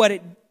to do what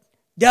it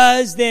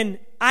does, then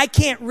I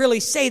can't really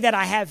say that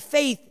I have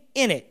faith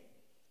in it.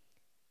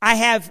 I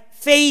have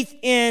faith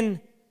in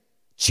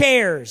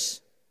chairs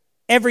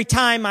every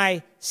time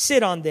I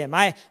sit on them.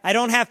 I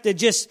don't have to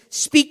just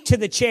speak to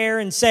the chair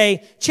and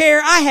say,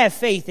 "Chair, I have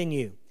faith in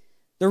you."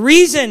 The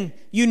reason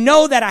you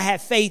know that I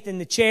have faith in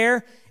the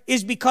chair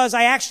is because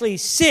I actually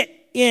sit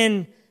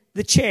in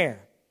the chair.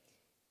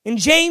 In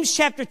James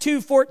chapter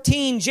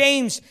 2:14,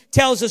 James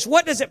tells us,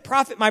 "What does it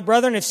profit, my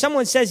brethren, if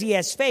someone says he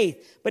has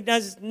faith but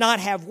does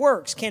not have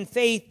works? Can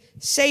faith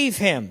save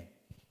him?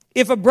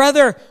 If a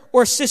brother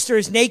or sister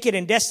is naked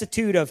and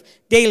destitute of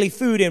daily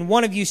food, and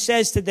one of you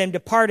says to them,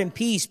 'Depart in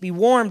peace, be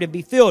warmed and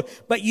be filled,'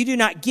 but you do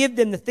not give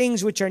them the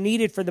things which are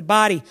needed for the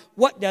body,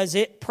 what does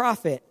it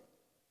profit?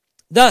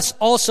 Thus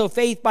also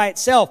faith by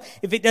itself,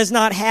 if it does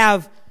not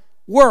have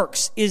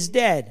works, is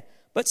dead.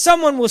 But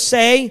someone will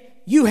say,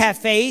 'You have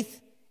faith,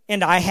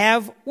 and I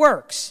have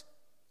works.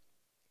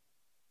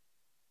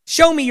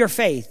 Show me your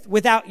faith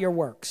without your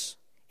works,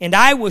 and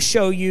I will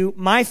show you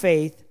my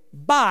faith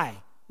by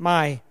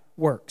my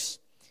works.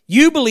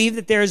 You believe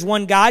that there is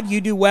one God, you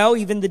do well,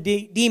 even the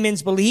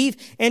demons believe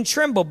and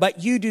tremble. But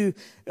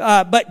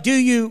do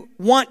you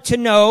want to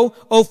know,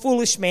 O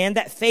foolish man,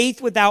 that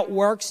faith without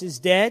works is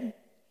dead?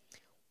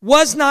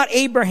 Was not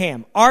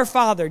Abraham, our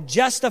father,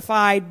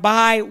 justified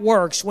by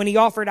works when he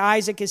offered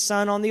Isaac his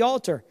son on the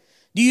altar?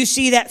 Do you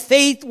see that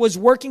faith was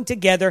working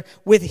together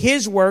with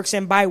his works,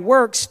 and by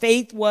works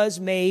faith was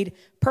made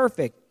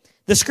perfect?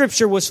 The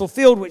scripture was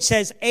fulfilled which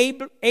says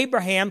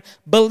Abraham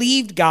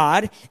believed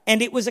God,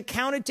 and it was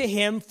accounted to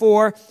him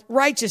for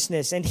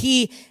righteousness, and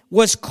he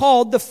was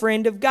called the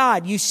friend of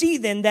God. You see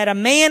then that a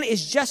man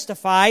is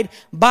justified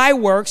by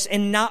works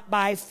and not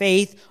by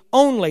faith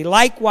only.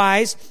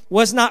 Likewise,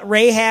 was not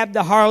Rahab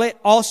the harlot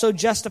also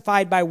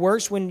justified by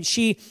works when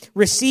she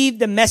received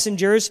the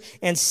messengers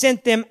and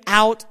sent them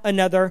out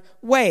another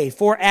way?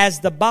 For as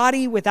the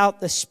body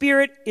without the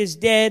spirit is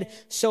dead,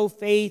 so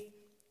faith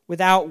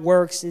without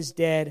works is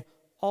dead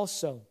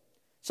also.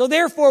 So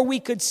therefore we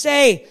could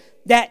say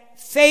that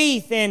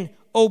faith and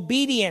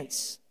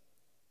obedience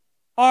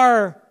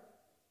are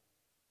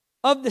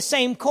of the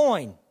same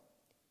coin.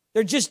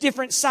 They're just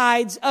different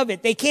sides of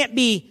it. They can't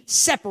be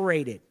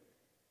separated.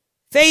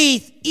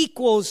 Faith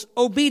equals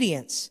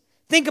obedience.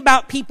 Think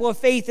about people of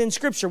faith in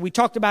Scripture. We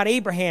talked about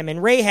Abraham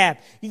and Rahab.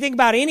 You think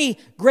about any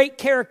great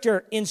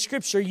character in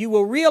Scripture, you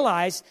will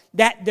realize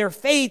that their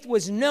faith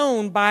was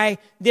known by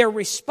their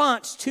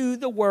response to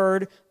the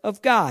Word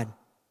of God.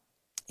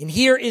 And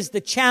here is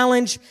the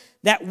challenge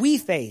that we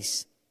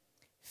face.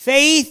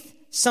 Faith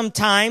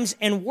sometimes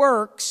and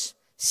works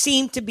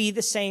seem to be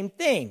the same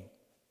thing.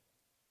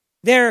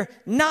 They're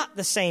not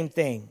the same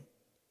thing.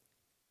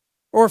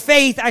 Or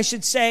faith, I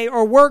should say,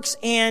 or works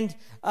and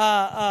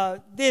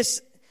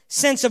this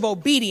sense of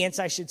obedience,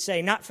 I should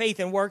say, not faith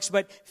and works,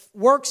 but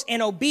works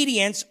and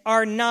obedience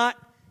are not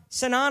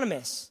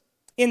synonymous.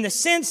 In the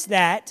sense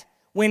that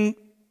when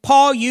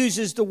Paul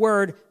uses the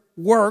word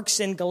works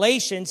in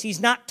Galatians, he's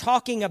not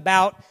talking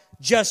about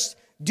just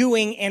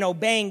doing and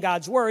obeying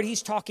God's word.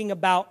 He's talking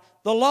about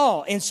the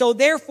law. And so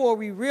therefore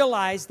we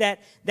realize that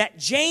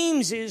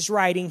James is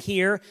writing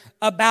here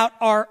about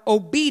our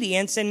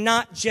obedience and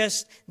not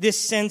just this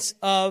sense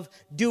of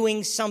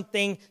doing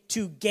something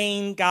to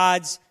gain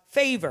God's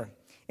favor.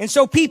 And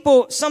so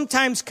people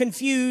sometimes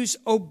confuse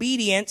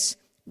obedience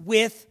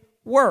with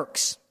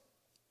works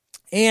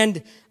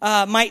and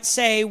might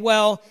say,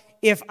 well,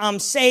 if I'm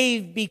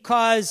saved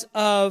because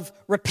of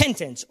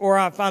repentance or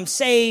if I'm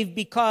saved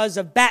because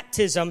of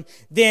baptism,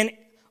 then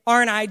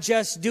aren't I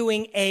just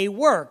doing a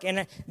work?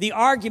 And the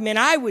argument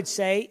I would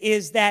say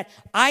is that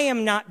I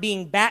am not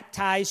being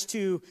baptized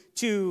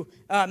to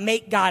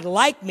make God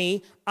like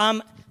me.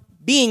 I'm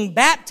being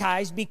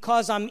baptized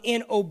because I'm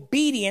in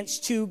obedience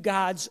to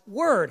God's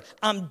word.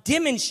 I'm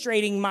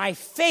demonstrating my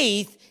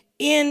faith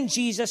in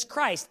Jesus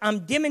Christ.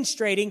 I'm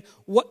demonstrating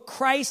what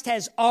Christ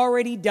has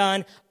already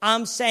done.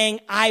 I'm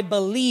saying I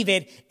believe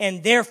it,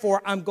 and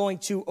therefore I'm going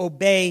to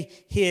obey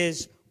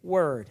his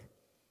word.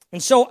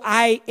 And so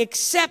I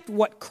accept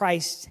what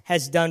Christ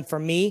has done for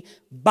me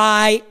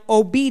by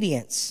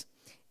obedience.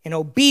 And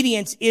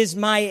obedience is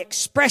my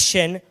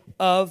expression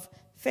of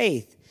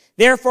faith.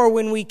 Therefore,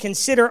 when we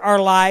consider our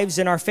lives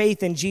and our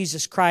faith in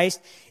Jesus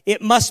Christ,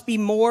 it must be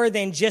more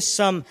than just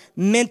some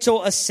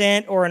mental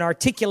assent or an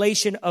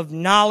articulation of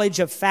knowledge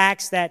of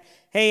facts that,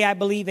 hey, I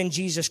believe in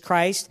Jesus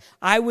Christ.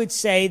 I would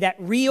say that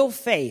real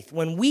faith,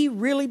 when we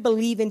really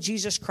believe in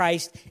Jesus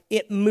Christ,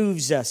 it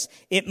moves us.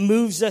 It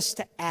moves us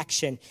to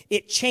action.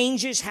 It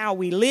changes how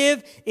we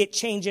live. It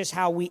changes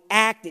how we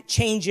act. It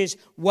changes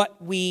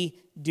what we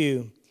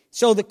do.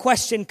 So the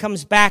question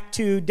comes back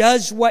to,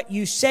 does what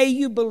you say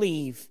you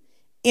believe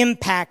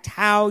impact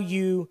how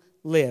you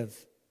live?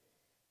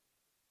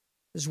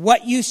 Does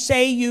what you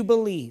say you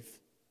believe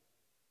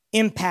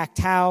impact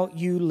how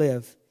you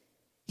live?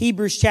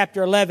 Hebrews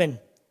chapter 11,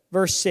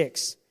 verse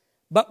 6.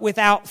 But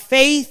without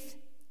faith,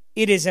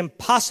 it is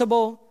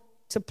impossible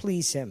to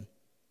please him.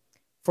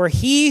 For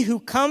he who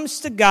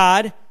comes to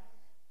God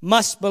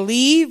must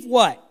believe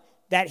what?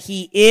 That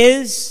he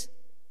is,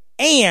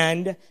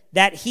 and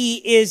that he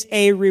is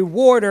a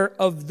rewarder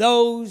of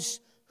those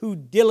who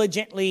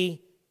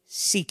diligently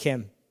seek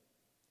him.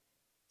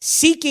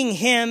 Seeking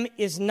him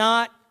is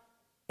not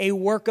a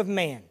work of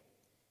man.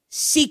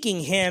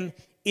 Seeking him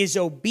is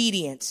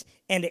obedience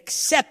and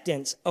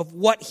acceptance of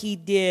what he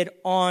did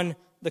on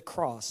the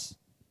cross.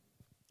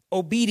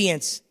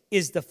 Obedience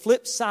is the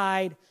flip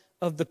side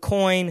of the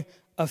coin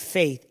of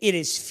faith. It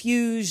is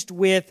fused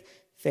with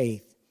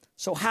faith.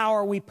 So how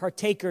are we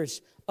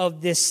partakers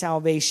of this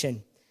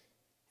salvation?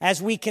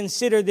 As we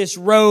consider this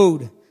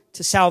road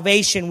to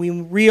salvation, we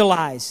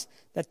realize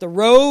that the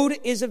road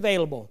is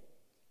available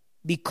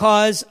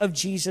because of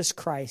Jesus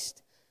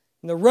Christ.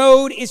 And the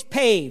road is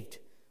paved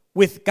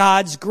with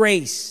God's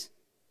grace,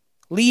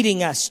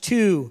 leading us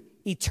to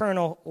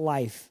eternal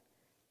life.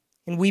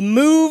 And we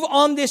move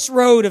on this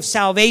road of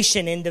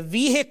salvation in the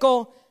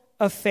vehicle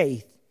of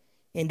faith.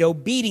 And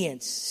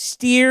obedience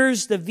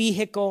steers the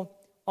vehicle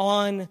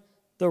on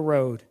the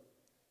road.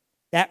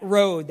 That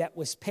road that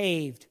was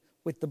paved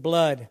with the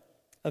blood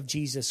of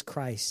Jesus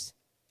Christ.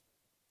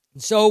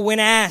 And so when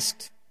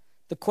asked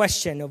the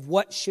question of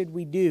what should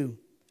we do,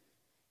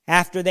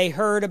 after they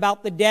heard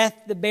about the death,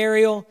 the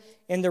burial,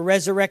 and the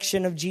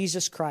resurrection of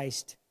Jesus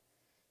Christ,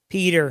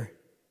 Peter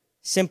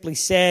simply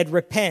said,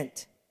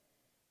 repent,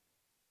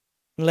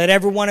 and let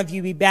every one of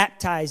you be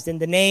baptized in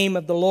the name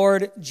of the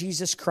Lord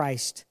Jesus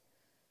Christ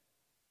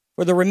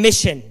for the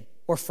remission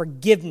or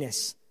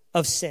forgiveness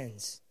of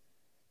sins.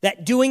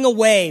 That doing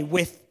away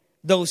with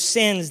those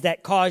sins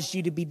that caused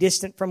you to be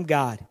distant from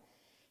God.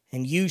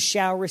 And you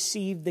shall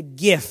receive the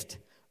gift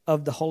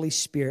of the Holy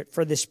Spirit.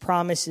 For this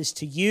promise is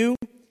to you,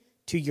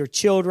 to your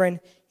children,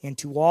 and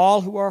to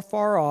all who are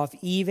far off,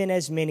 even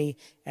as many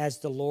as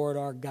the Lord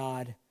our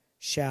God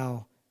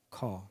shall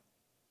call.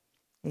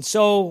 And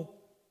so,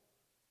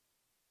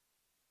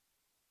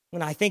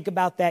 when I think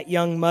about that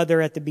young mother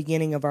at the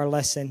beginning of our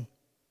lesson,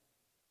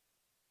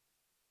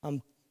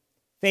 I'm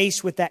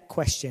faced with that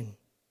question.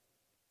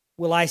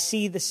 Will I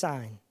see the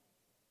sign?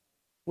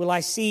 Will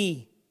I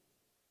see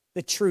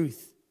the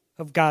truth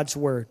of God's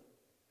word?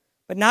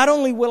 But not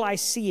only will I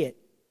see it,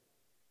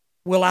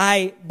 will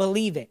I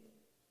believe it?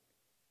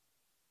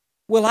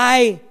 Will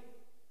I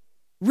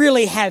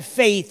really have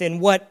faith in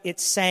what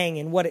it's saying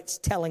and what it's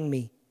telling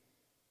me?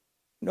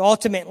 And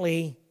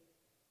ultimately,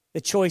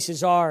 the choice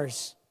is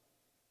ours.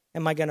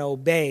 Am I going to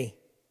obey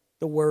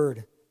the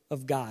word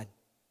of God?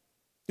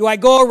 Do I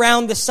go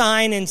around the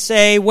sign and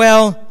say,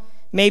 well,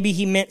 maybe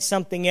he meant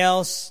something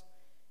else,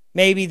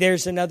 maybe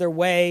there's another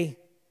way.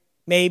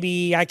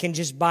 Maybe I can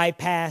just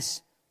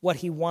bypass what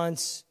he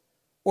wants.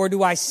 Or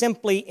do I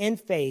simply, in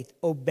faith,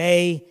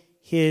 obey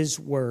his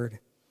word?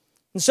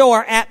 And so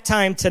our app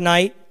time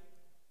tonight,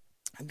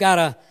 I've got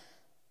a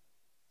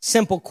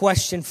simple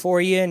question for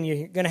you, and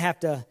you're going to have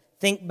to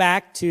think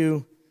back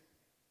to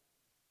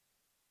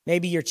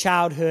maybe your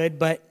childhood,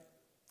 but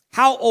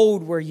how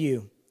old were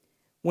you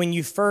when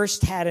you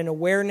first had an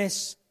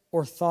awareness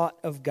or thought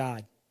of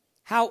God?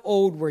 How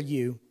old were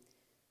you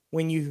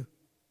when you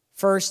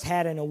first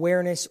had an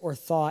awareness or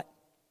thought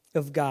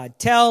of God?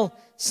 Tell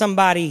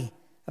somebody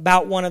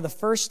about one of the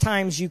first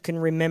times you can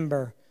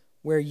remember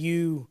where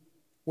you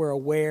were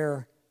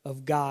aware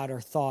of God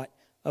or thought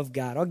of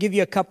God. I'll give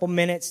you a couple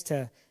minutes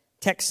to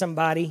text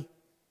somebody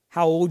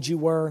how old you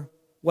were,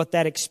 what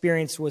that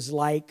experience was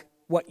like,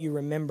 what you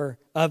remember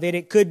of it.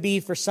 It could be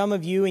for some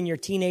of you in your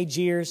teenage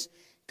years,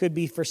 could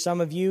be for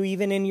some of you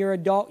even in your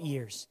adult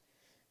years.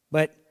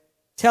 But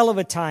tell of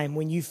a time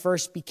when you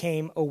first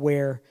became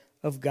aware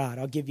of God.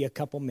 I'll give you a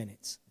couple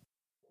minutes.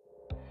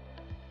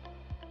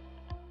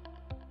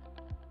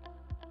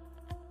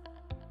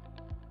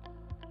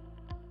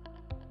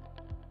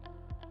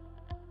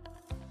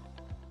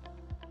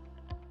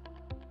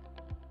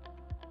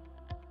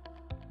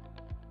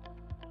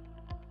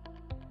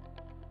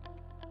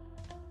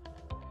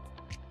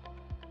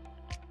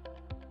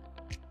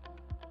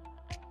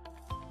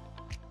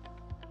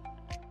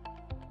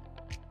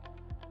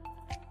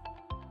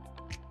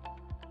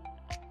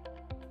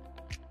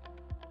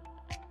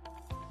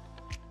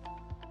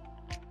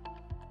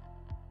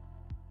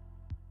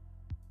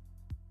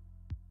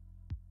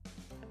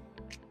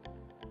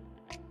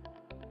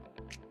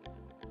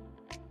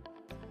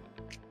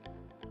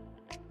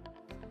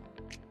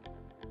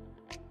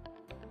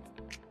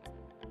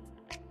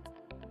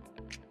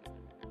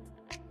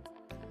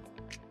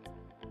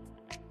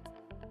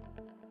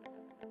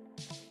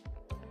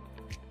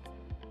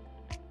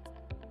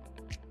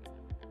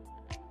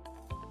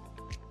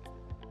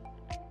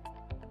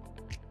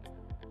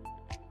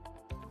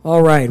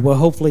 All right, well,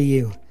 hopefully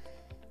you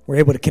were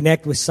able to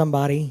connect with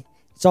somebody.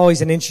 It's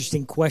always an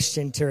interesting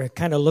question to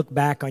kind of look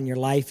back on your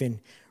life and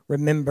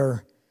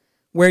remember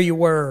where you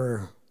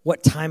were,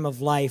 what time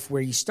of life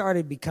where you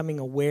started becoming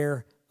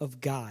aware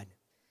of God,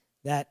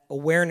 that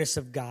awareness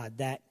of God,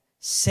 that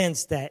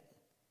sense that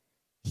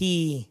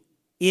he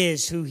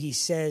is who he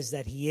says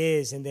that he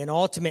is, and then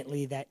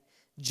ultimately that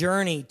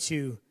journey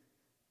to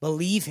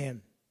believe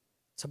him,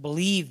 to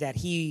believe that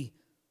he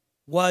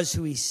was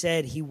who he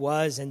said he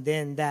was, and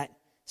then that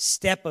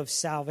step of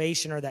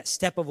salvation or that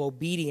step of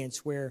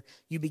obedience where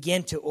you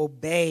begin to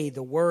obey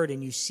the word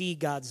and you see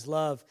God's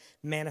love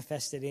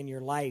manifested in your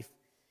life.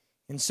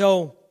 And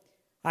so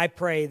I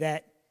pray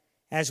that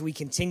as we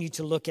continue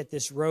to look at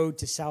this road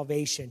to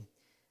salvation,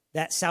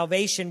 that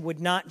salvation would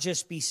not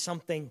just be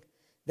something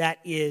that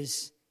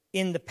is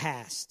in the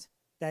past,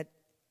 that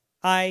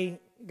I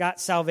got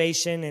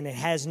salvation and it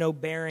has no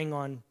bearing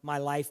on my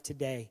life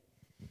today.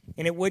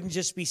 And it wouldn't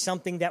just be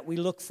something that we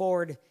look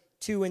forward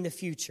to in the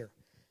future.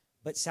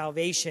 But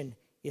salvation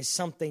is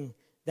something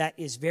that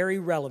is very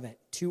relevant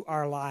to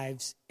our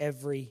lives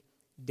every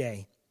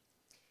day.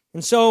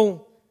 And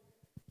so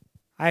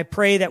I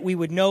pray that we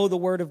would know the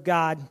Word of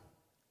God,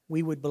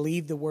 we would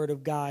believe the Word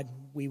of God,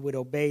 we would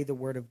obey the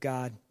Word of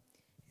God,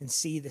 and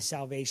see the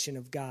salvation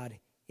of God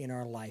in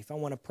our life. I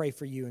want to pray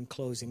for you in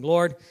closing.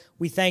 Lord,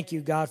 we thank you,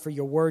 God, for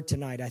your Word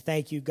tonight. I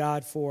thank you,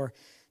 God, for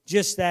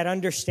just that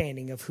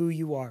understanding of who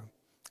you are,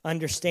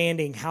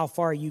 understanding how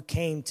far you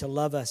came to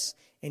love us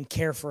and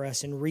care for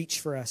us and reach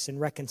for us and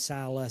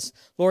reconcile us.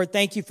 Lord,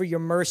 thank you for your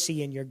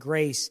mercy and your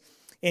grace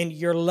and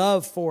your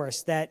love for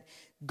us that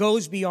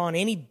goes beyond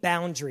any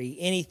boundary,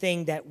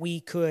 anything that we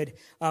could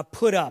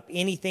put up,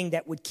 anything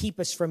that would keep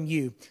us from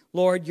you.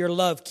 Lord, your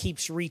love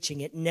keeps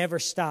reaching. It never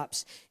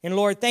stops. And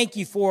Lord, thank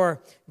you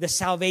for the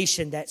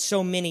salvation that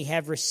so many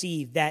have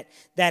received, that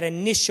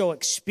initial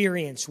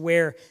experience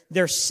where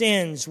their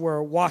sins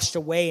were washed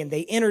away and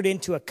they entered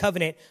into a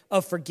covenant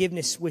of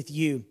forgiveness with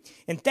you.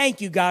 And thank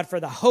you, God, for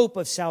the hope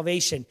of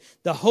salvation,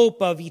 the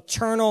hope of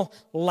eternal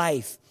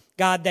life.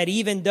 God, that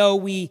even though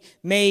we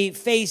may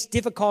face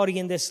difficulty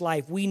in this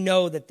life, we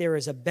know that there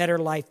is a better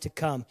life to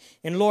come.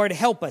 And Lord,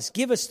 help us.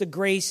 Give us the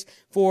grace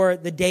for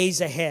the days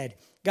ahead.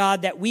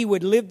 God, that we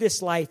would live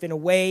this life in a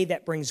way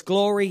that brings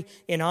glory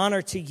and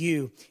honor to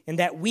you, and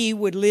that we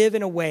would live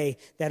in a way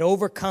that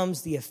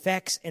overcomes the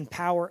effects and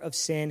power of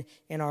sin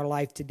in our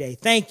life today.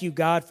 Thank you,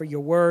 God, for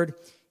your word.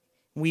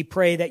 We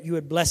pray that you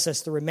would bless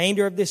us the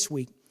remainder of this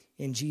week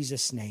in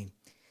Jesus' name.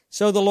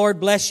 So the Lord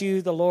bless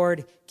you, the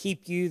Lord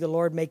keep you, the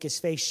Lord make his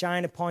face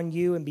shine upon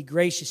you and be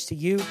gracious to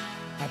you.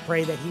 I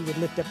pray that he would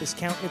lift up his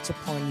countenance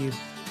upon you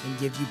and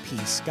give you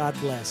peace. God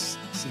bless.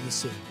 See you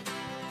soon.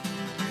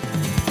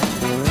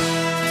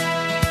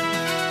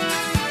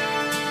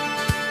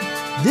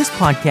 This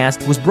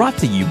podcast was brought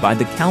to you by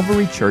the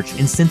Calvary Church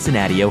in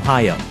Cincinnati,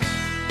 Ohio.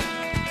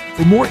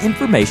 For more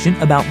information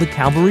about the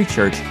Calvary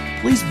Church,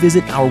 please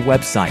visit our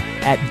website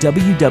at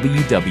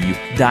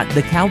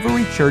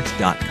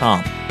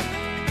www.thecalvarychurch.com.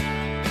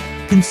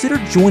 consider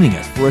joining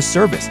us for a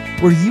service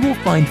where you will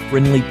find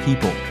friendly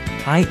people,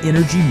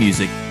 high-energy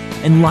music,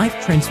 and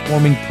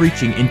life-transforming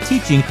preaching and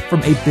teaching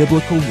from a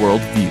biblical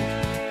worldview.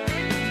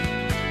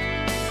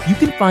 You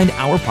can find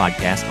our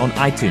podcast on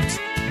iTunes,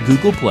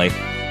 Google Play,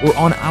 or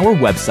on our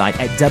website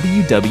at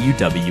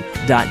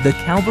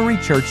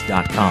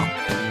www.thecalvarychurch.com.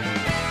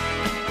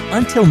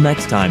 Until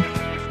next time,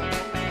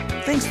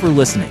 thanks for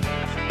listening.